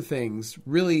 do the things,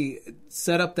 really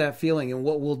set up that feeling. And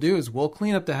what we'll do is we'll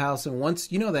clean up the house. And once,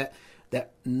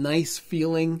 that nice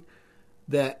feeling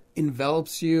that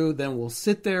envelops you, then we'll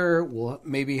sit there, we'll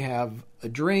maybe have a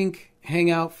drink, hang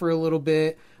out for a little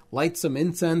bit, light some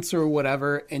incense or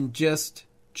whatever, and just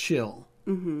chill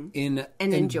and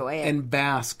enjoy it and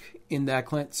bask in that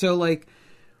clean. So like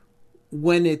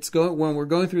when we're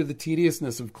going through the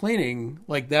tediousness of cleaning,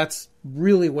 like that's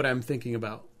really what I'm thinking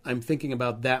about. I'm thinking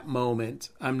about that moment.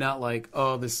 I'm not like,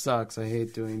 oh, this sucks, I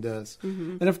hate doing this.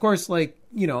 And of course, like,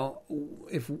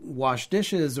 if wash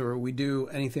dishes or we do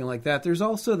anything like that, there's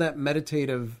also that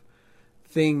meditative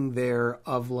thing there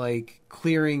of like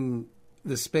clearing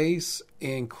the space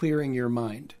and clearing your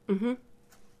mind.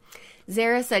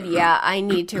 Zara said, yeah, I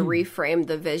need to reframe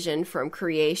the vision from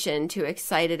creation to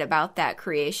excited about that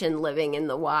creation living in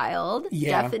the wild.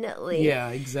 Yeah. Definitely. Yeah,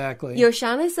 exactly.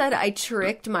 Yoshana said, I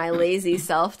tricked my lazy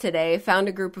self today, found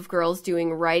a group of girls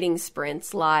doing writing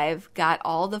sprints live, got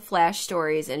all the flash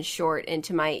stories and short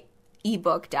into my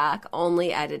ebook doc,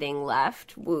 only editing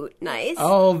left. Woot, nice.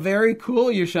 Oh, very cool,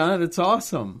 Yoshana. That's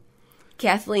awesome.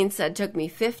 Kathleen said, took me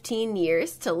 15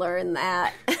 years to learn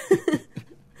that.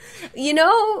 You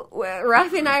know,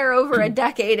 Rafi and I are over a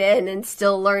decade in and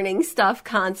still learning stuff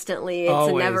constantly. It's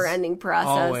Always. a never-ending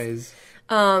process.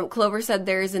 Always. Clover said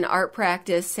there's an art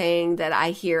practice saying that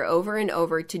I hear over and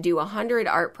over to do 100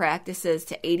 art practices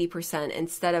to 80%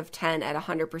 instead of 10 at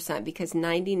 100% because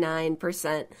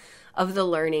 99% of the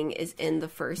learning is in the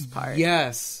first part.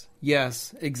 Yes,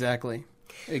 exactly.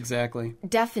 Exactly.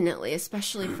 Definitely,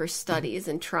 especially for studies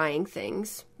and trying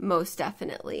things. Most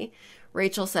definitely.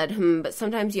 Rachel said, but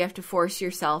sometimes you have to force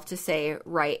yourself to say,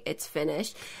 right, it's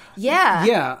finished. Yeah.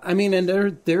 Yeah, I mean, and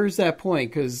there's that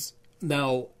point, because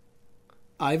now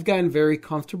I've gotten very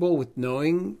comfortable with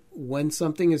knowing when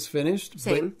something is finished.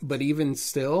 Same. But even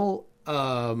still,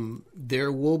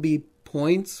 there will be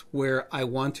points where I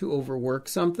want to overwork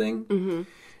something. Mm-hmm.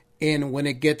 And when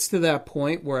it gets to that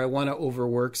point where I want to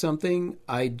overwork something,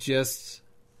 I just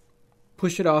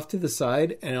push it off to the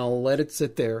side and I'll let it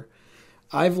sit there.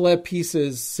 I've let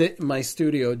pieces sit in my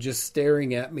studio just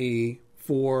staring at me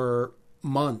for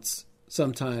months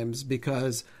sometimes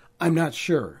because I'm not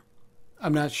sure.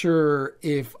 I'm not sure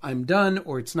if I'm done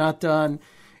or it's not done.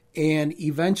 And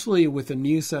eventually with a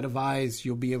new set of eyes,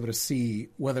 you'll be able to see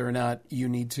whether or not you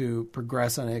need to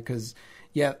progress on it. Because,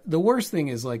 yeah, the worst thing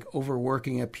is like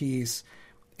overworking a piece.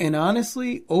 And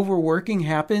honestly, overworking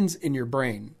happens in your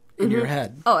brain. In your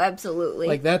head. Oh, absolutely.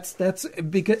 Like that's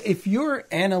because if you're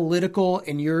analytical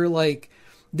and you're like,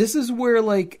 this is where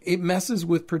like it messes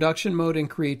with production mode and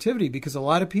creativity, because a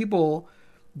lot of people,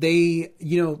 they,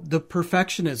 the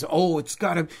perfectionist, it's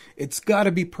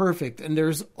gotta be perfect. And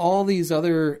there's all these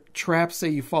other traps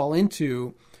that you fall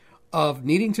into of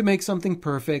needing to make something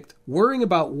perfect, worrying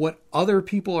about what other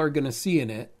people are going to see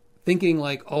in it, thinking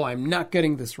like, oh, I'm not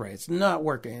getting this right. It's not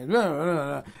working.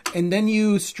 And then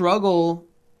you struggle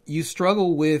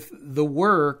with the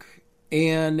work,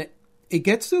 and it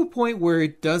gets to a point where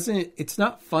it's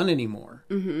not fun anymore.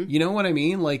 Mm-hmm. You know what I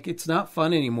mean? Like, it's not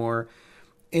fun anymore.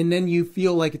 And then you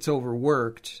feel like it's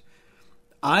overworked.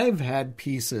 I've had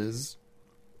pieces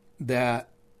that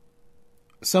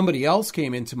somebody else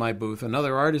came into my booth,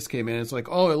 another artist came in, and it's like,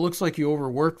 oh, it looks like you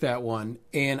overworked that one.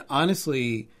 And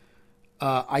honestly,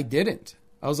 I didn't.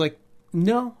 I was like,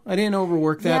 no, I didn't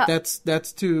overwork that. Yeah.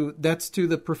 That's to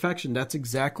the perfection. That's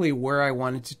exactly where I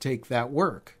wanted to take that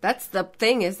work. That's the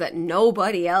thing, is that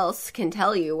nobody else can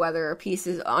tell you whether a piece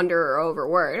is under or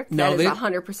overworked. That is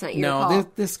 100% your call. No,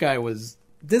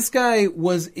 this guy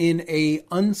was in a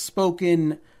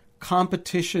unspoken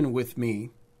competition with me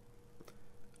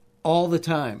all the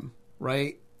time,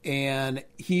 right? And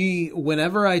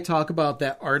whenever I talk about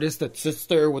that artist that sits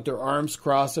there with their arms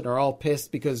crossed and are all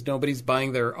pissed because nobody's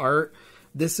buying their art,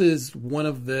 this is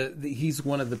he's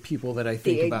one of the people that I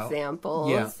think about. The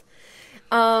examples.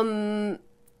 Yeah.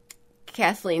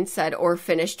 Kathleen said, or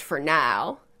finished for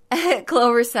now.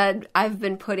 Clover said, I've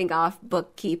been putting off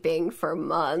bookkeeping for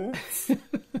months.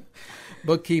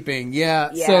 Bookkeeping,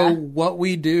 yeah. So what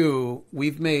we do,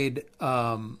 we've made,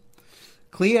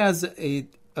 Clea has a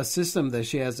system that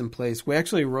she has in place. We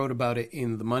actually wrote about it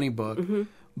in the money book,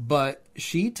 but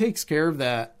she takes care of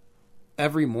that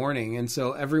every morning. And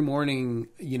so every morning,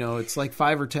 it's like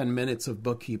 5 or 10 minutes of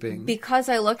bookkeeping. Because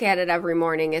I look at it every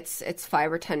morning, it's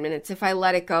 5 or 10 minutes. If I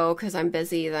let it go because I'm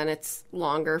busy, then it's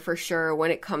longer for sure. When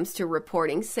it comes to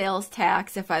reporting sales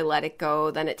tax, if I let it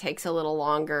go, then it takes a little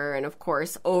longer. And of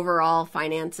course, overall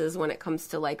finances when it comes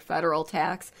to like federal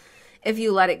tax, if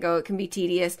you let it go, it can be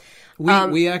tedious.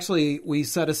 We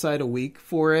set aside a week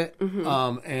for it,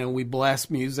 and we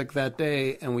blast music that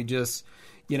day, and we just,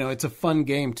 it's a fun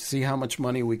game to see how much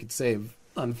money we could save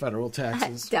on federal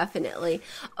taxes. Definitely.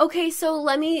 Okay, so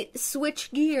let me switch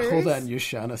gears. Hold on,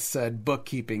 Yoshana said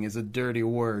bookkeeping is a dirty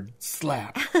word.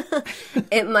 Slap.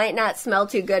 It might not smell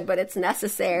too good, but it's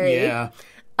necessary. Yeah.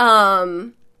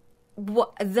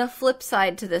 The flip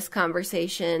side to this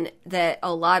conversation that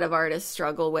a lot of artists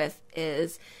struggle with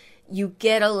is you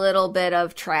get a little bit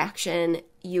of traction,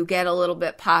 you get a little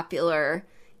bit popular,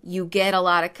 you get a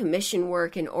lot of commission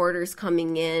work and orders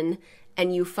coming in,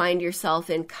 and you find yourself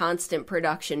in constant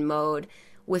production mode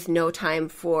with no time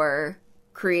for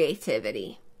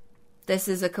creativity. This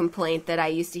is a complaint that I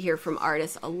used to hear from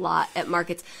artists a lot at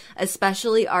markets,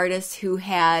 especially artists who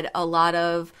had a lot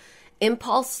of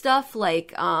impulse stuff.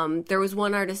 Like there was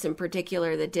one artist in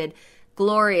particular that did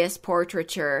glorious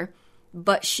portraiture,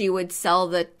 but she would sell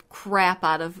the crap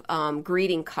out of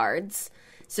greeting cards.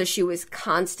 So she was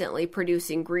constantly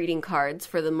producing greeting cards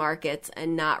for the markets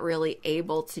and not really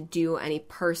able to do any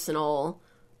personally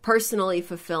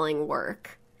fulfilling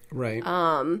work. Right.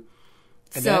 And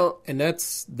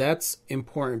that's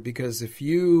important, because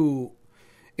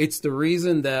it's the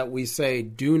reason that we say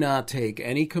do not take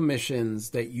any commissions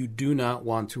that you do not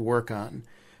want to work on,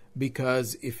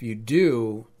 because if you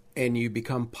do and you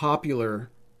become popular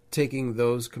taking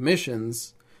those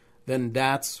commissions, then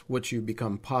that's what you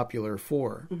become popular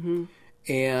for. Mm-hmm.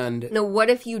 And now, what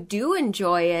if you do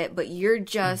enjoy it, but you're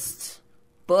just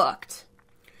booked?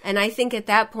 And I think at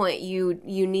that point, you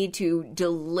need to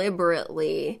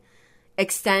deliberately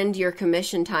extend your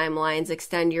commission timelines,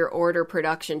 extend your order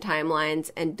production timelines,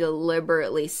 and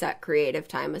deliberately set creative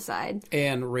time aside.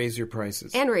 And raise your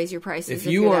prices. If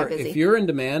you're in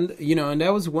demand, and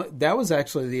that was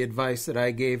actually the advice that I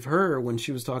gave her when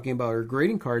she was talking about her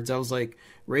greeting cards. I was like,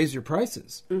 raise your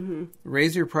prices. Mm-hmm.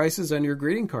 Raise your prices on your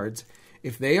greeting cards.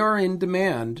 If they are in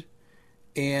demand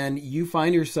and you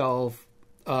find yourself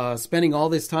spending all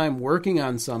this time working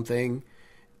on something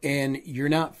and you're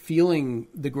not feeling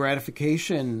the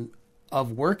gratification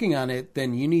of working on it,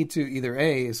 then you need to either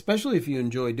especially if you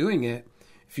enjoy doing it,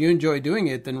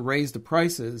 then raise the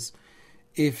prices.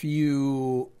 If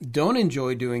you don't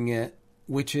enjoy doing it,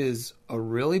 which is a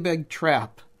really big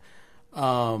trap,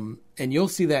 and you'll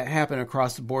see that happen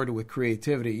across the board with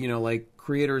creativity, like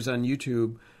creators on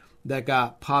YouTube that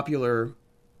got popular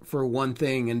for one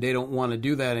thing and they don't want to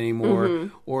do that anymore,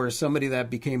 mm-hmm. or somebody that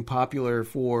became popular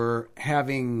for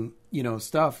having,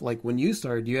 stuff like when you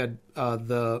started, you had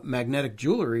the magnetic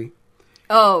jewelry.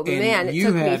 Oh man, it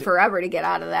took me forever to get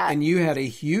out of that. And you had a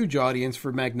huge audience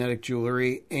for magnetic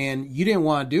jewelry and you didn't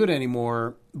want to do it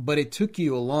anymore, but it took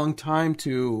you a long time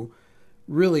to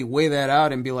really weigh that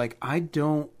out and be like, I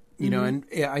don't, mm-hmm. and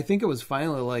I think it was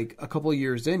finally like a couple of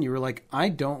years in, you were like, I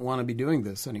don't want to be doing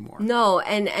this anymore. No,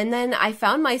 and then I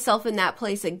found myself in that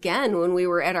place again when we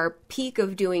were at our peak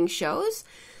of doing shows,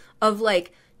 of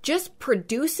like just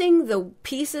producing the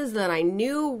pieces that I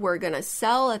knew were going to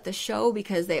sell at the show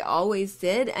because they always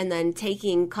did, and then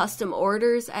taking custom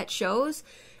orders at shows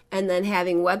and then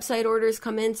having website orders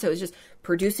come in. So it was just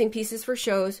producing pieces for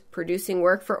shows, producing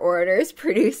work for orders,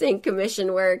 producing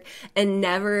commission work, and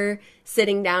never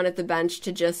sitting down at the bench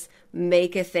to just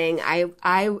make a thing.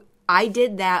 I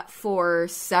did that for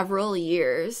several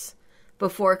years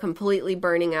before completely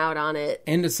burning out on it.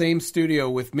 In the same studio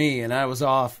with me, and I was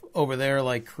off over there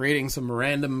like creating some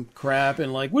random crap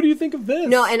and like, what do you think of this?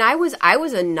 No, and I was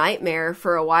a nightmare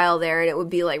for a while there, and it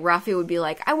would be like, Rafi would be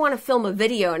like, I want to film a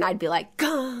video, and I'd be like,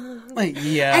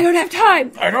 yeah, I don't have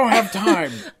time.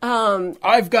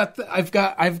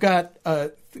 I've got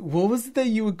what was it that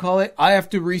you would call it? I have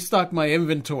to restock my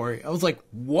inventory. I was like,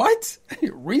 what?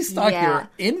 Restock your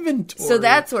inventory? So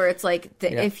that's where it's like,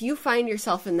 if you find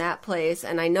yourself in that place,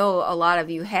 and I know a lot of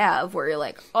you have, where you're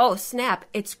like, oh, snap,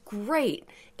 it's great.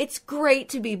 It's great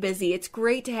to be busy. It's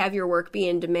great to have your work be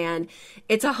in demand.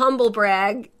 It's a humble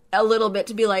brag a little bit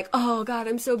to be like, oh God,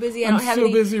 I'm so busy. I'm so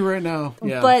busy right now.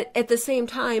 Yeah. But at the same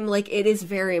time, like, it is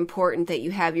very important that you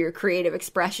have your creative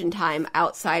expression time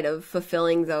outside of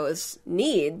fulfilling those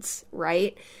needs,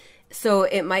 right? So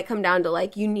it might come down to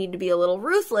like, you need to be a little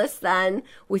ruthless then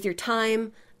with your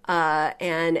time.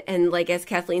 And like, as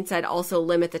Kathleen said, also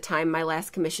limit the time. My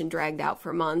last commission dragged out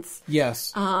for months.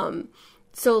 Yes.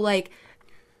 So like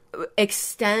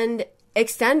extend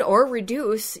or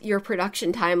reduce your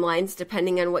production timelines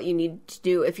depending on what you need to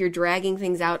do. If you're dragging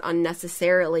things out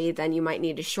unnecessarily, then you might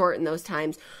need to shorten those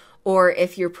times. Or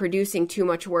if you're producing too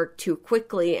much work too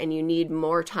quickly and you need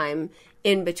more time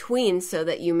in between so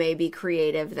that you may be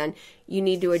creative, then you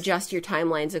need to adjust your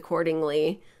timelines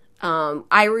accordingly.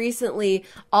 I recently,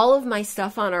 all of my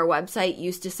stuff on our website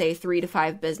used to say 3 to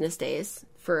 5 business days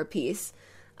for a piece.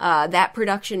 That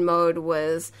production mode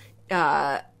was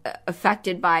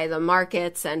affected by the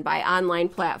markets and by online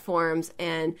platforms,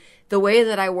 and the way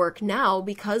that I work now,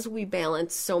 because we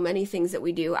balance so many things that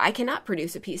we do, I cannot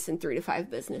produce a piece in 3 to 5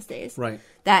 business days. Right.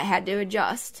 That had to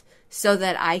adjust so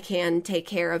that I can take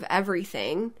care of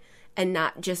everything and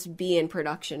not just be in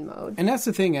production mode. And that's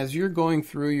the thing, as you're going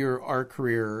through your art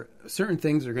career, certain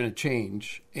things are going to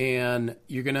change, and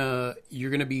you're going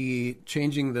to be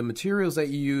changing the materials that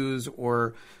you use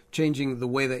or changing the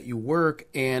way that you work,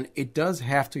 and it does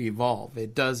have to evolve.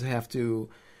 It does have to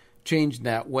change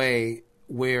that way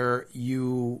where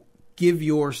you give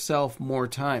yourself more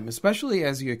time, especially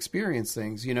as you experience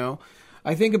things,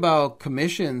 I think about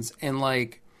commissions and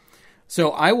like,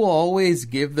 So I will always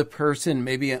give the person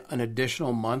maybe an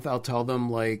additional month. I'll tell them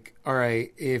like, all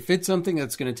right, if it's something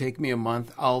that's going to take me a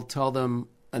month, I'll tell them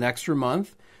an extra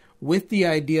month with the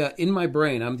idea in my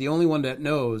brain. I'm the only one that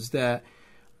knows that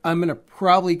I'm going to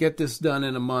probably get this done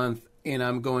in a month and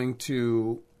I'm going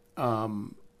to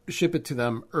ship it to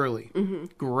them early. Mm-hmm.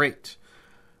 Great.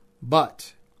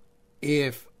 But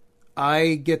if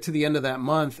I get to the end of that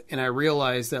month and I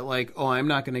realize that like, oh, I'm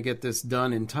not going to get this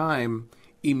done in time,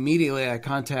 immediately I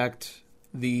contact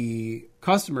the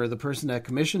customer, the person that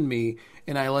commissioned me,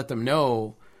 and I let them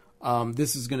know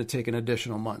this is going to take an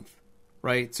additional month,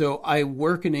 right? So I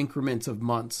work in increments of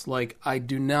months. Like I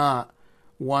do not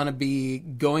want to be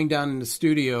going down in the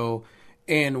studio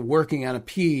and working on a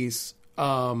piece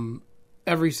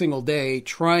every single day,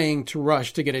 trying to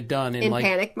rush to get it done in like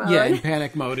panic mode. Yeah, in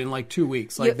panic mode in like 2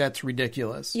 weeks. Like that's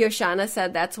ridiculous. Yoshana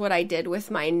said that's what I did with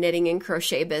my knitting and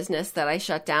crochet business that I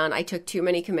shut down. I took too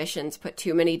many commissions, put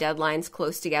too many deadlines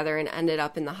close together, and ended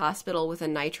up in the hospital with a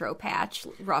nitro patch.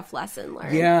 Rough lesson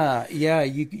learned. Yeah.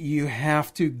 You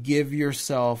have to give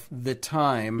yourself the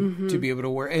time to be able to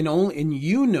work, and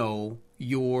you know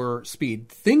your speed.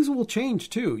 Things will change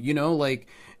too. You know, like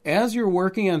as you're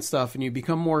working on stuff and you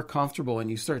become more comfortable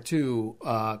and you start to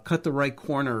cut the right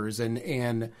corners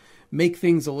and make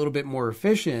things a little bit more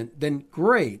efficient, then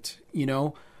great, you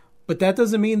know. But that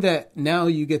doesn't mean that now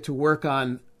you get to work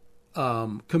on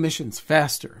commissions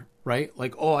faster, right?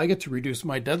 Like, oh, I get to reduce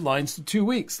my deadlines to 2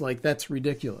 weeks. Like, that's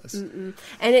ridiculous. Mm-mm.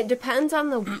 And it depends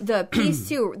on the piece,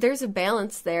 too. There's a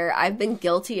balance there. I've been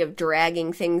guilty of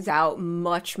dragging things out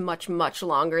much, much, much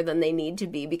longer than they need to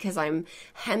be because I'm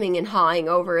hemming and hawing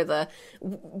over the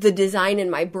design in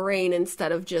my brain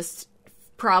instead of just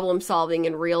problem solving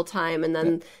in real time. And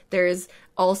then there's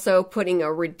also putting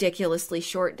a ridiculously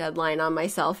short deadline on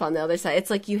myself on the other side.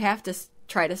 It's like you have to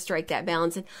try to strike that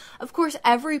balance. And of course,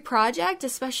 every project,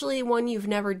 especially one you've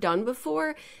never done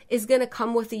before, is going to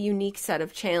come with a unique set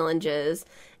of challenges.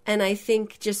 And I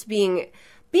think just being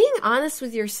honest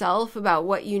with yourself about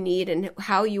what you need and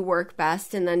how you work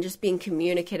best, and then just being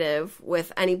communicative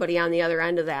with anybody on the other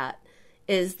end of that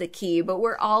is the key. But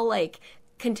we're all like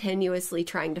continuously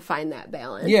trying to find that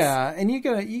balance. Yeah, and you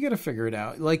gotta figure it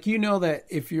out. Like, you know that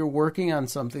if you're working on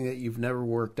something that you've never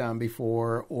worked on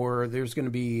before, or there's going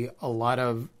to be a lot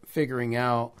of figuring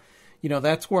out, you know,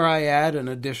 that's where I add an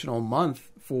additional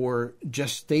month for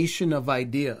gestation of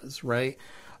ideas, right?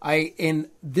 And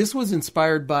this was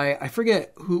inspired by, I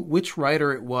forget which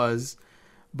writer it was,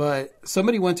 but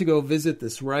somebody went to go visit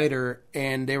this writer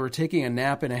and they were taking a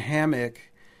nap in a hammock,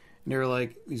 and they were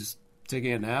like, he's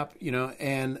taking a nap, you know,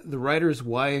 and the writer's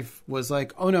wife was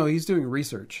like, oh no, he's doing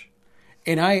research.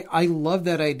 And I love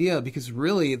that idea, because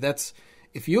really that's,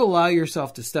 if you allow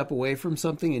yourself to step away from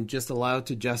something and just allow it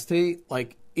to gestate,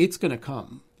 like it's going to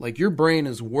come. Like your brain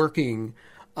is working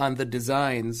on the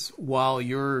designs while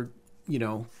you're, you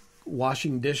know,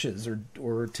 washing dishes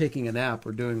or taking a nap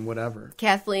or doing whatever.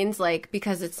 Kathleen's like,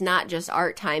 because it's not just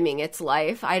art timing, it's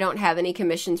life. I don't have any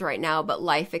commissions right now, but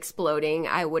life exploding,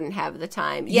 I wouldn't have the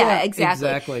time. Yeah,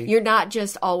 exactly. You're not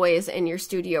just always in your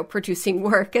studio producing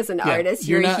work as an artist.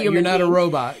 You're a human being. A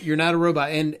robot. You're not a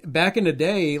robot. And back in the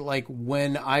day, like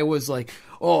when I was like,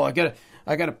 oh, I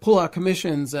gotta pull out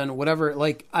commissions and whatever,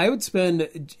 like I would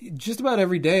spend just about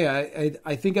every day.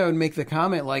 I think I would make the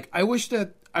comment like, I wish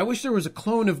there was a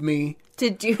clone of me to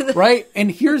do that. Right?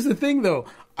 And here's the thing, though.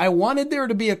 I wanted there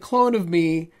to be a clone of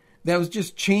me that was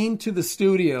just chained to the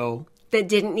studio. That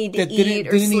didn't need to eat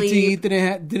or sleep. Didn't need to eat,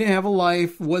 didn't have a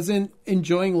life, wasn't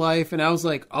enjoying life. And I was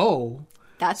like, oh.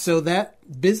 So that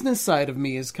business side of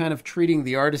me is kind of treating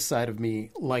the artist side of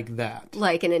me like that.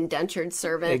 Like an indentured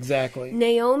servant. Exactly.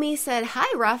 Naomi said, hi,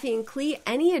 Rafi and Clee.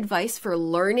 Any advice for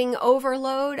learning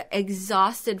overload?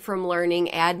 Exhausted from learning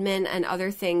admin and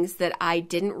other things that I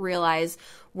didn't realize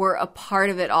were a part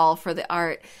of it all for the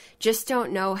art. Just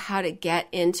don't know how to get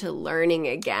into learning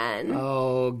again.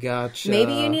 Oh, gotcha.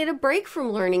 Maybe you need a break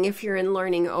from learning if you're in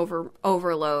learning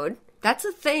overload. That's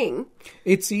a thing.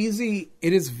 It's easy.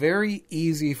 It is very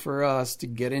easy for us to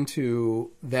get into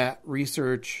that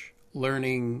research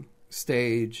learning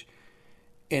stage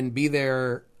and be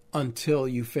there until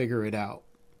you figure it out.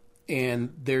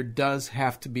 And there does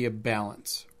have to be a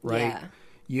balance, right? Yeah.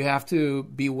 You have to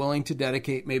be willing to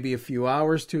dedicate maybe a few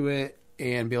hours to it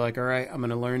and be like, all right, I'm going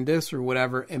to learn this or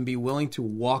whatever, and be willing to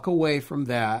walk away from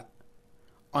that,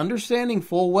 understanding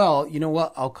full well, you know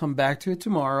what, I'll come back to it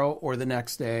tomorrow or the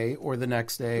next day, or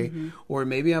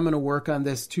maybe I'm going to work on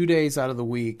this 2 days out of the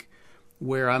week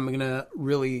where I'm going to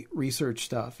really research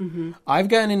stuff. Mm-hmm. I've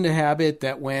gotten into the habit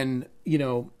that when, you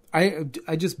know,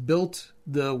 I just built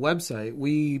the website.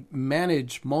 We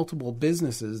manage multiple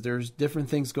businesses. There's different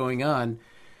things going on.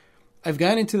 I've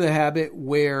gotten into the habit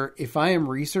where if I am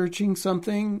researching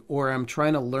something or I'm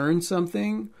trying to learn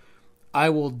something, I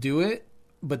will do it,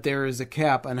 but there is a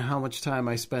cap on how much time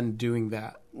I spend doing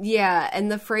that. Yeah,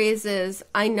 and the phrase is,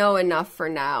 I know enough for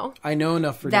now. I know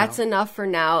enough for That's now. enough for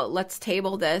now. Let's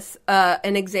table this.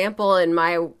 An example in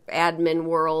my admin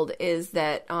world is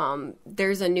that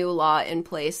there's a new law in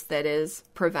place that is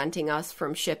preventing us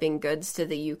from shipping goods to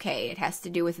the UK. It has to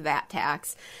do with VAT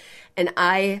tax. And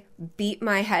I beat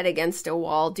my head against a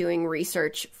wall doing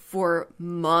research for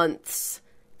months,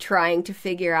 trying to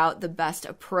figure out the best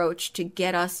approach to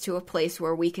get us to a place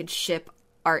where we could ship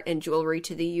art and jewelry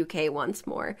to the UK once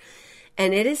more.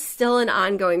 And it is still an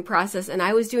ongoing process. And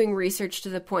I was doing research to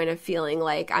the point of feeling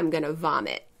like I'm going to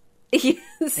vomit.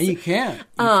 Yes. And you can't.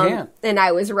 You can't. And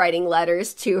I was writing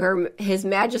letters to His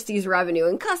Majesty's Revenue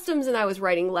and Customs, and I was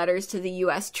writing letters to the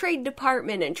U.S. Trade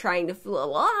Department and trying to blah,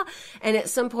 blah. And at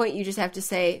some point you just have to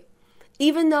say,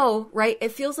 even though, right,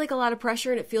 it feels like a lot of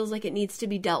pressure and it feels like it needs to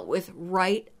be dealt with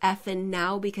right effing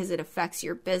now because it affects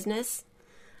your business,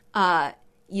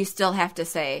 you still have to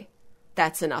say,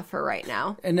 that's enough for right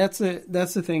now. And that's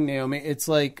the thing, Naomi. It's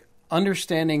like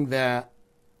understanding that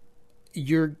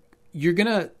you're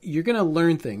gonna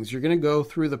learn things. You're gonna go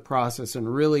through the process,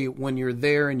 and really, when you're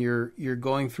there and you're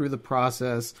going through the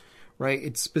process, right?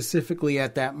 It's specifically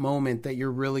at that moment that you're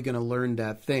really gonna learn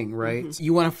that thing, right? Mm-hmm.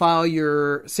 You want to file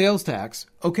your sales tax.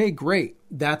 Okay, great.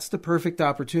 That's the perfect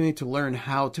opportunity to learn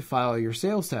how to file your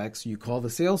sales tax. You call the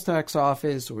sales tax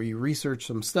office, or you research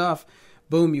some stuff.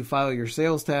 Boom, you file your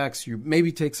sales tax. You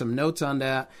maybe take some notes on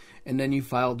that, and then you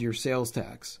filed your sales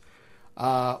tax.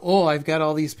 I've got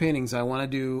all these paintings. I want to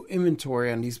do inventory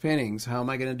on these paintings. How am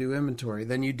I going to do inventory?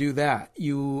 Then you do that.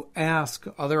 You ask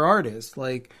other artists,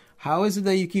 like, how is it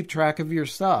that you keep track of your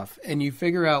stuff? And you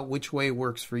figure out which way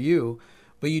works for you,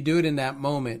 but you do it in that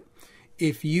moment.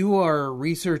 If you are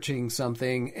researching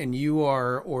something and you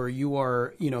are,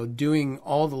 doing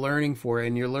all the learning for it,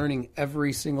 and you're learning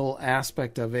every single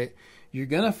aspect of it, you're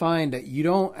going to find that you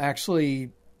don't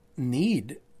actually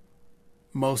need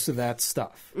most of that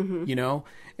stuff, and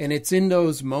it's in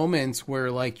those moments where,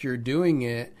 like, you're doing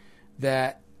it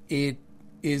that it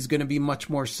is going to be much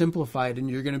more simplified, and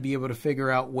you're going to be able to figure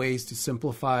out ways to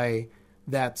simplify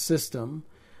that system.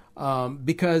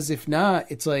 Because if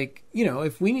not, it's like,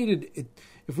 if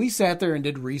we sat there and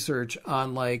did research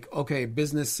on, like, okay,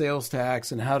 business sales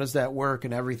tax and how does that work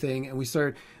and everything,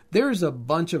 and there's a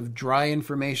bunch of dry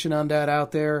information on that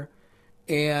out there,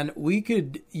 and you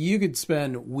could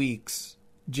spend weeks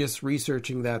just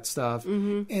researching that stuff.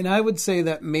 Mm-hmm. And I would say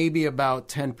that maybe about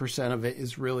 10% of it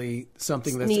is really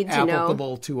something that's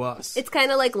applicable to us. It's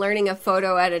kind of like learning a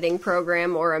photo editing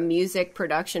program or a music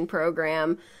production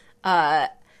program.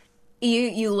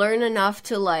 You learn enough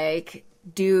to, like,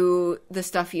 do the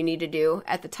stuff you need to do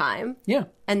at the time. Yeah.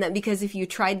 And that because if you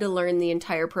tried to learn the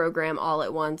entire program all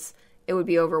at once, it would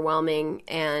be overwhelming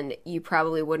and you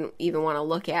probably wouldn't even want to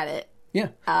look at it. Yeah.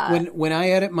 When I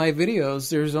edit my videos,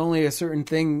 there's only a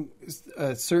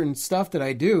certain stuff that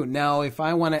I do. Now, if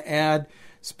I want to add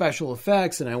special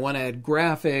effects and I want to add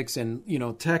graphics and,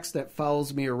 text that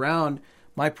follows me around,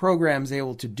 my program's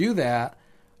able to do that.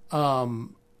 I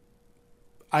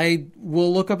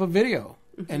will look up a video,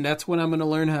 and that's when I'm going to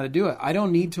learn how to do it. I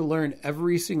don't need to learn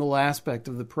every single aspect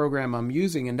of the program I'm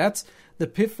using. And that's the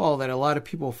pitfall that a lot of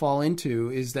people fall into,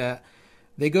 is that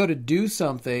they go to do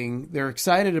something, they're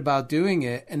excited about doing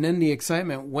it, and then the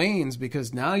excitement wanes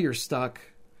because now you're stuck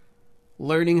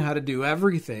learning how to do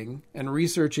everything and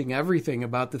researching everything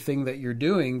about the thing that you're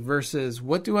doing versus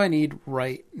what do I need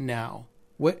right now?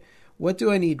 What do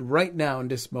I need right now in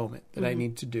this moment that I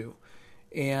need to do?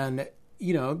 And,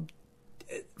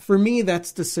 for me,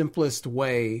 that's the simplest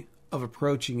way of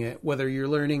approaching it, whether you're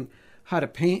learning how to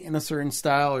paint in a certain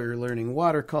style or you're learning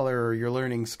watercolor or you're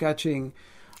learning sketching.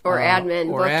 Or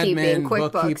admin,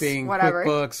 bookkeeping, whatever.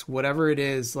 QuickBooks, whatever it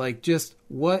is, like, just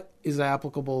what is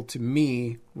applicable to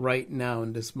me right now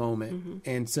in this moment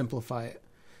and simplify it,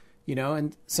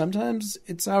 and sometimes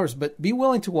it's ours, but be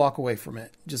willing to walk away from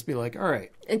it. Just be like, all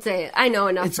right. And say, I know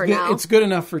enough for now. It's good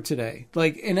enough for today.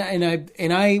 Like, and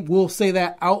I will say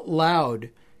that out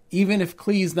loud, even if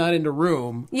Clee's not in the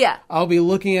room. Yeah. I'll be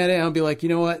looking at it and I'll be like, you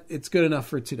know what? It's good enough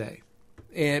for today.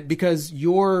 And because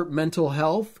your mental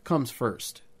health comes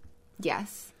first.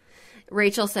 Yes.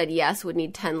 Rachel said, yes, would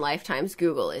need 10 lifetimes.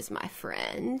 Google is my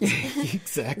friend.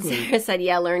 Exactly. Sarah said,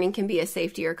 yeah, learning can be a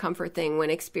safety or comfort thing when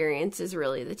experience is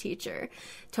really the teacher.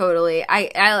 Totally.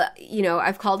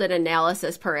 I've called it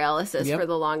analysis paralysis for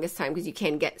the longest time because you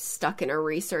can get stuck in a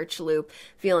research loop,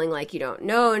 feeling like you don't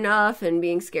know enough and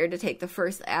being scared to take the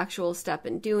first actual step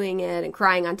in doing it and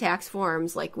crying on tax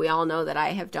forms like we all know that I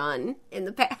have done in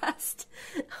the past.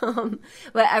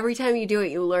 But every time you do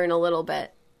it, you learn a little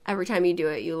bit. Every time you do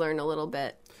it, you learn a little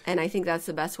bit. And I think that's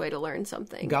the best way to learn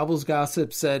something. Gobbles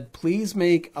Gossip said, please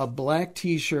make a black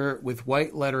t-shirt with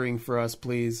white lettering for us,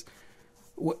 please.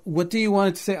 What do you want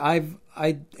it to say?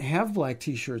 I have black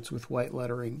t-shirts with white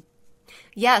lettering.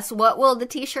 Yes, what will the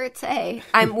t-shirt say?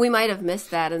 We might have missed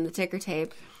that in the ticker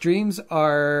tape. Dreams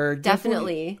are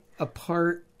definitely a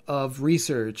part of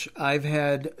research. I've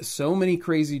had so many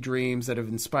crazy dreams that have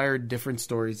inspired different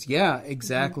stories. Yeah,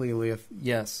 exactly, Leah.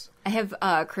 Yes. I have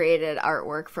created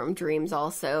artwork from dreams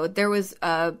also. There was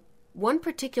one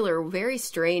particular very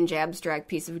strange abstract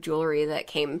piece of jewelry that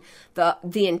came,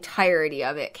 the entirety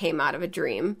of it came out of a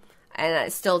dream.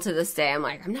 And still to this day, I'm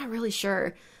like, I'm not really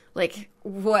sure like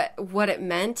what it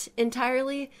meant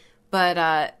entirely,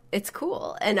 but it's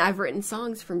cool. And I've written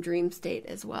songs from dream state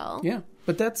as well. Yeah.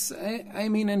 But that's, I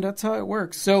mean, and that's how it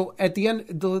works. So at the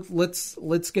end,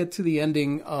 let's get to the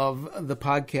ending of the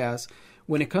podcast.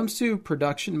 When it comes to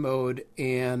production mode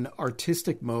and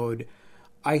artistic mode,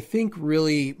 I think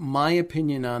really my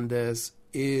opinion on this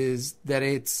is that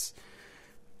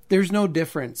there's no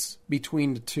difference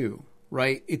between the two,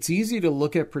 right? It's easy to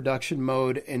look at production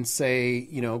mode and say,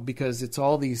 because it's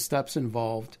all these steps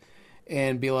involved,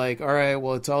 and be like, all right,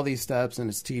 well, it's all these steps and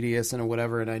it's tedious and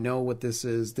whatever. And I know what this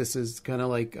is. This is kind of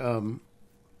like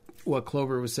what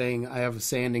Clover was saying. I have a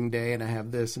sanding day and I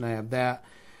have this and I have that.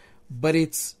 But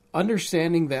it's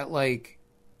understanding that, like,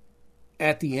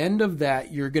 at the end of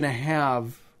that, you're going to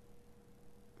have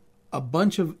a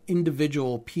bunch of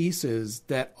individual pieces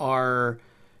that are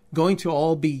going to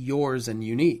all be yours and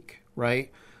unique, right?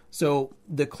 So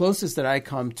the closest that I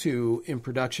come to in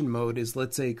production mode is,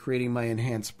 let's say, creating my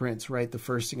enhanced prints, right? The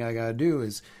first thing I got to do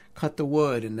is cut the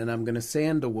wood, and then I'm going to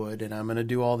sand the wood, and I'm going to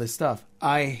do all this stuff.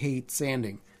 I hate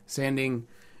sanding. Sanding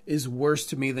is worse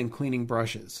to me than cleaning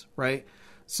brushes, right?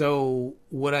 So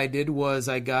what I did was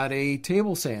I got a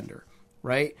table sander,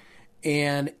 right?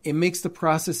 And it makes the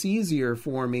process easier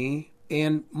for me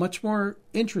and much more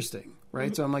interesting.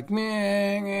 Right. So I'm like,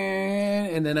 meh,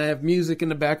 meh, and then I have music in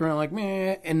the background, like,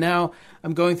 meh. And now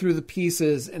I'm going through the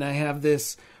pieces and I have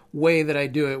this way that I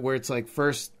do it where it's like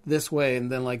first this way and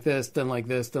then like this, then like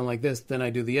this, then like this. Then I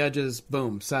do the edges,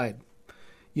 boom, side,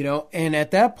 and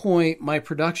at that point, my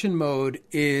production mode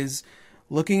is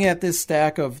looking at this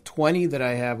stack of 20 that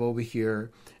I have over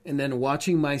here and then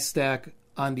watching my stack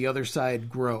on the other side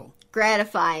grow.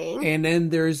 Gratifying. And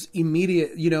then there's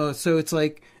immediate, so it's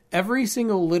like, every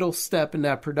single little step in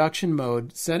that production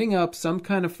mode, setting up some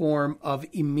kind of form of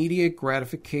immediate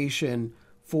gratification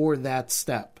for that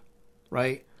step,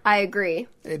 right? I agree.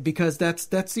 Because that's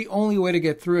the only way to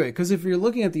get through it. Because if you're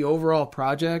looking at the overall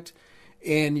project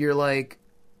and you're like,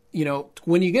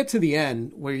 when you get to the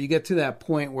end, where you get to that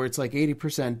point where it's like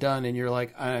 80% done and you're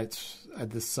like,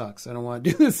 this sucks. I don't want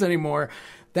to do this anymore.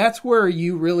 That's where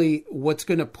you really, what's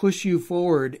going to push you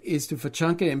forward is to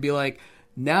fachunk it and be like,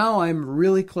 now I'm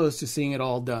really close to seeing it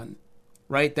all done,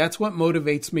 right? That's what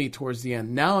motivates me towards the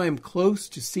end. Now I'm close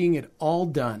to seeing it all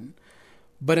done.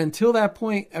 But until that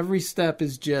point, every step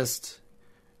is just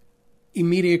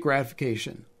immediate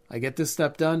gratification. I get this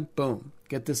step done, boom.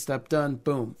 Get this step done,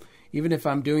 boom. Even if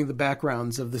I'm doing the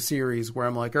backgrounds of the series where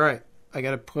I'm like, all right, I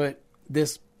got to put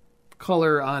this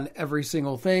color on every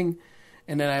single thing.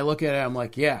 And then I look at it, I'm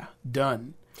like, yeah,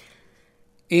 done.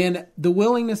 And the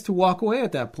willingness to walk away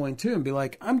at that point, too, and be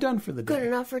like, I'm done for the day. Good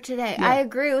enough for today. Yeah. I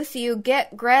agree with you.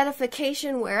 Get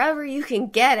gratification wherever you can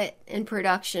get it in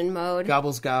production mode.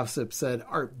 Gobbles Gossip said,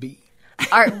 Art B.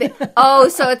 Art B. Oh,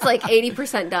 so it's like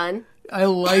 80% done. I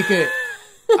like it.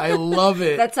 I love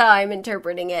it. That's how I'm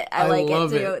interpreting it. I like it,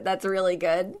 too. It. That's really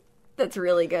good. That's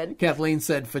really good. Kathleen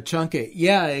said, fachunk it.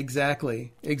 Yeah,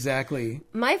 exactly. Exactly.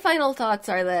 My final thoughts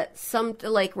are that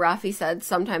like Rafi said,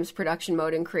 sometimes production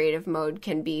mode and creative mode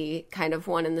can be kind of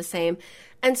one and the same.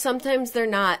 And sometimes they're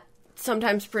not.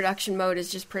 Sometimes production mode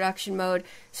is just production mode.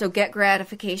 So get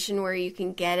gratification where you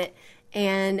can get it.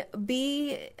 And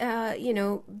be a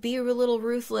little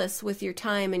ruthless with your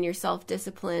time and your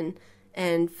self-discipline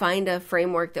and find a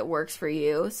framework that works for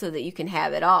you so that you can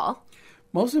have it all.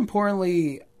 Most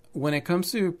importantly, when it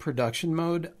comes to production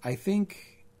mode, I think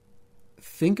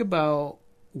about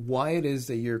why it is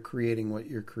that you're creating what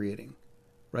you're creating,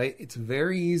 right? It's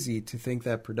very easy to think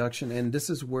that production, and this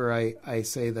is where I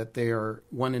say that they are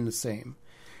one and the same.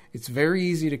 It's very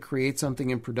easy to create something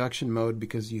in production mode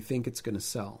because you think it's going to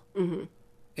sell. Mm-hmm.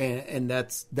 And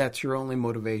that's your only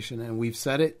motivation. And we've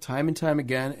said it time and time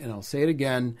again, and I'll say it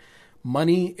again.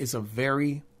 Money is a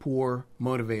very poor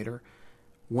motivator.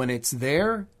 When it's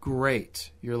there,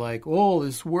 great. You're like, oh,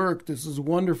 this worked. This is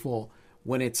wonderful.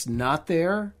 When it's not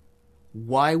there,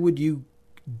 why would you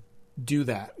do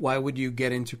that? Why would you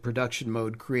get into production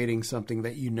mode creating something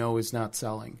that you know is not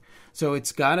selling? So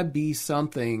it's got to be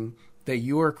something that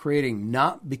you are creating,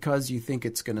 not because you think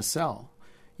it's going to sell.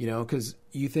 You know, because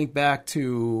you think back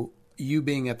to you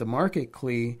being at the market,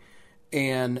 Clee,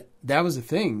 and that was the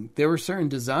thing. There were certain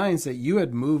designs that you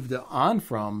had moved on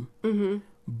from, mm-hmm.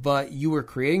 but you were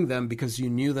creating them because you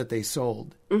knew that they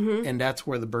sold. Mm-hmm. And that's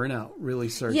where the burnout really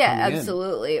started coming in. Yeah,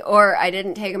 absolutely. Or I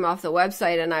didn't take them off the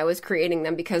website and I was creating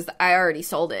them because I already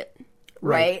sold it.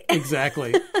 Right?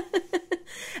 Exactly.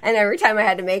 And every time I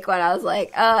had to make one, I was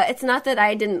like, it's not that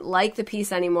I didn't like the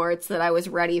piece anymore. It's that I was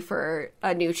ready for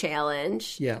a new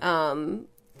challenge. Yeah.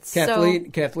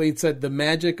 Kathleen said the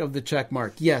magic of the check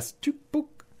mark. Yes.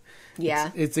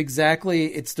 Yeah.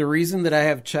 It's the reason that I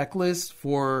have checklists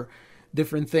for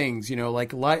different things, you know,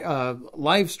 like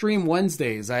live stream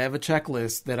Wednesdays. I have a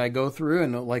checklist that I go through,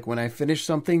 and like when I finish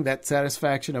something, that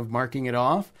satisfaction of marking it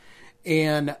off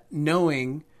and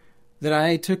knowing that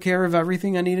I took care of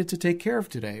everything I needed to take care of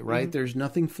today, right? Mm-hmm. There's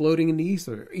nothing floating in the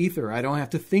ether. I don't have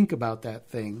to think about that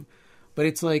thing. But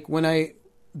it's like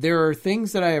there are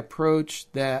things that I approach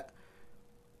that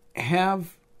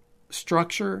have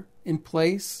structure in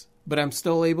place, but I'm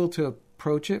still able to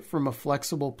approach it from a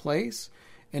flexible place.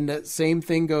 And that same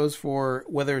thing goes for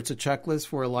whether it's a checklist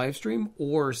for a live stream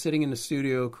or sitting in the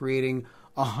studio creating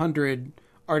 100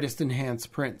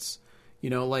 artist-enhanced prints. You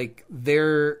know, like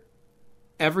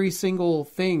every single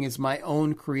thing is my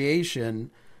own creation,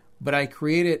 but I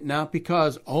create it not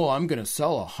because, I'm going to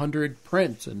sell 100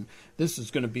 prints and this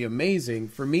is going to be amazing.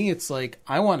 For me, it's like,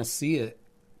 I want to see it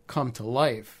come to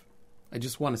life. I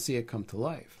just want to see it come to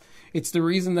life. It's the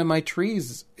reason that my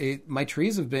trees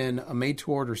have been a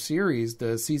made-to-order series,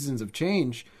 the Seasons of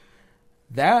Change.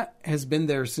 That has been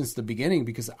there since the beginning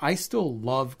because I still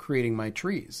love creating my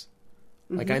trees.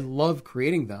 Mm-hmm. Like, I love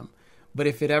creating them. But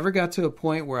if it ever got to a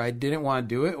point where I didn't want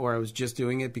to do it, or I was just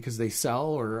doing it because they sell,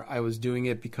 or I was doing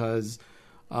it because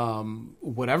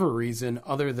whatever reason,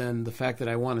 other than the fact that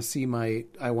I want to see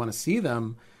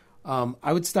them,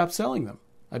 I would stop selling them.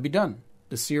 I'd be done.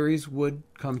 The series would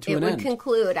come to an end. It would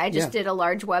conclude. I just did a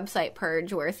large website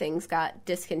purge where things got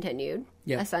discontinued,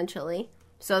 essentially,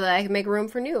 so that I could make room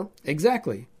for new.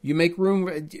 Exactly. You make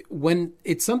room. When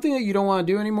it's something that you don't want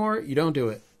to do anymore, you don't do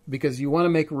it. Because you want to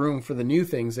make room for the new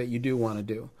things that you do want to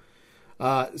do.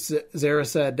 Zara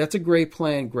said, that's a great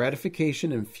plan.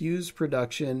 Gratification infused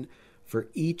production for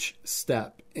each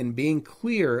step and being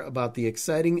clear about the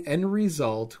exciting end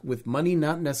result with money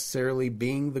not necessarily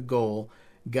being the goal.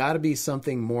 Got to be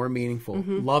something more meaningful.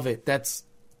 Mm-hmm. Love it. That's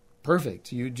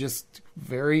perfect. You just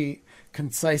very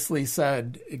concisely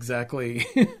said exactly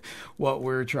what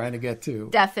we're trying to get to.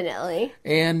 Definitely.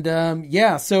 And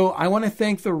so I want to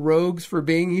thank the Rogues for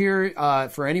being here.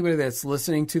 For anybody that's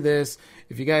listening to this,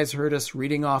 if you guys heard us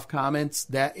reading off comments,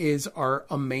 that is our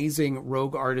amazing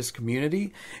Rogue artist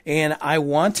community. And I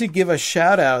want to give a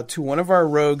shout out to one of our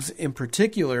Rogues in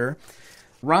particular,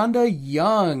 Rhonda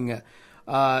Young,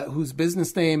 whose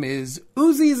business name is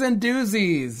Uzis and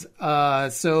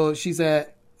Doozies. So she's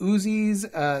at Uzi's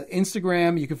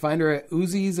Instagram. You can find her at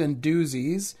Uzis and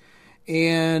Doozies.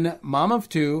 And mom of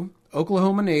two,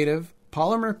 Oklahoma native,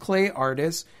 polymer clay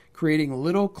artist, creating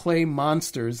little clay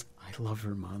monsters. I love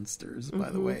her monsters,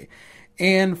 by the way.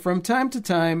 And from time to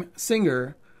time,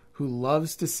 singer who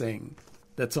loves to sing.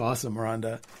 That's awesome,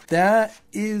 Rhonda. That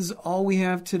is all we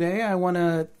have today. I want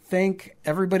to thank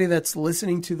everybody that's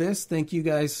listening to this. Thank you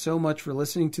guys so much for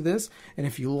listening to this. And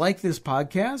if you like this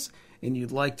podcast and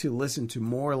you'd like to listen to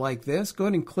more like this, go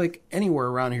ahead and click anywhere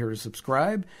around here to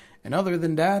subscribe. And other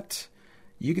than that,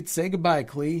 you could say goodbye,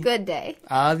 Clee. Good day.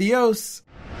 Adios.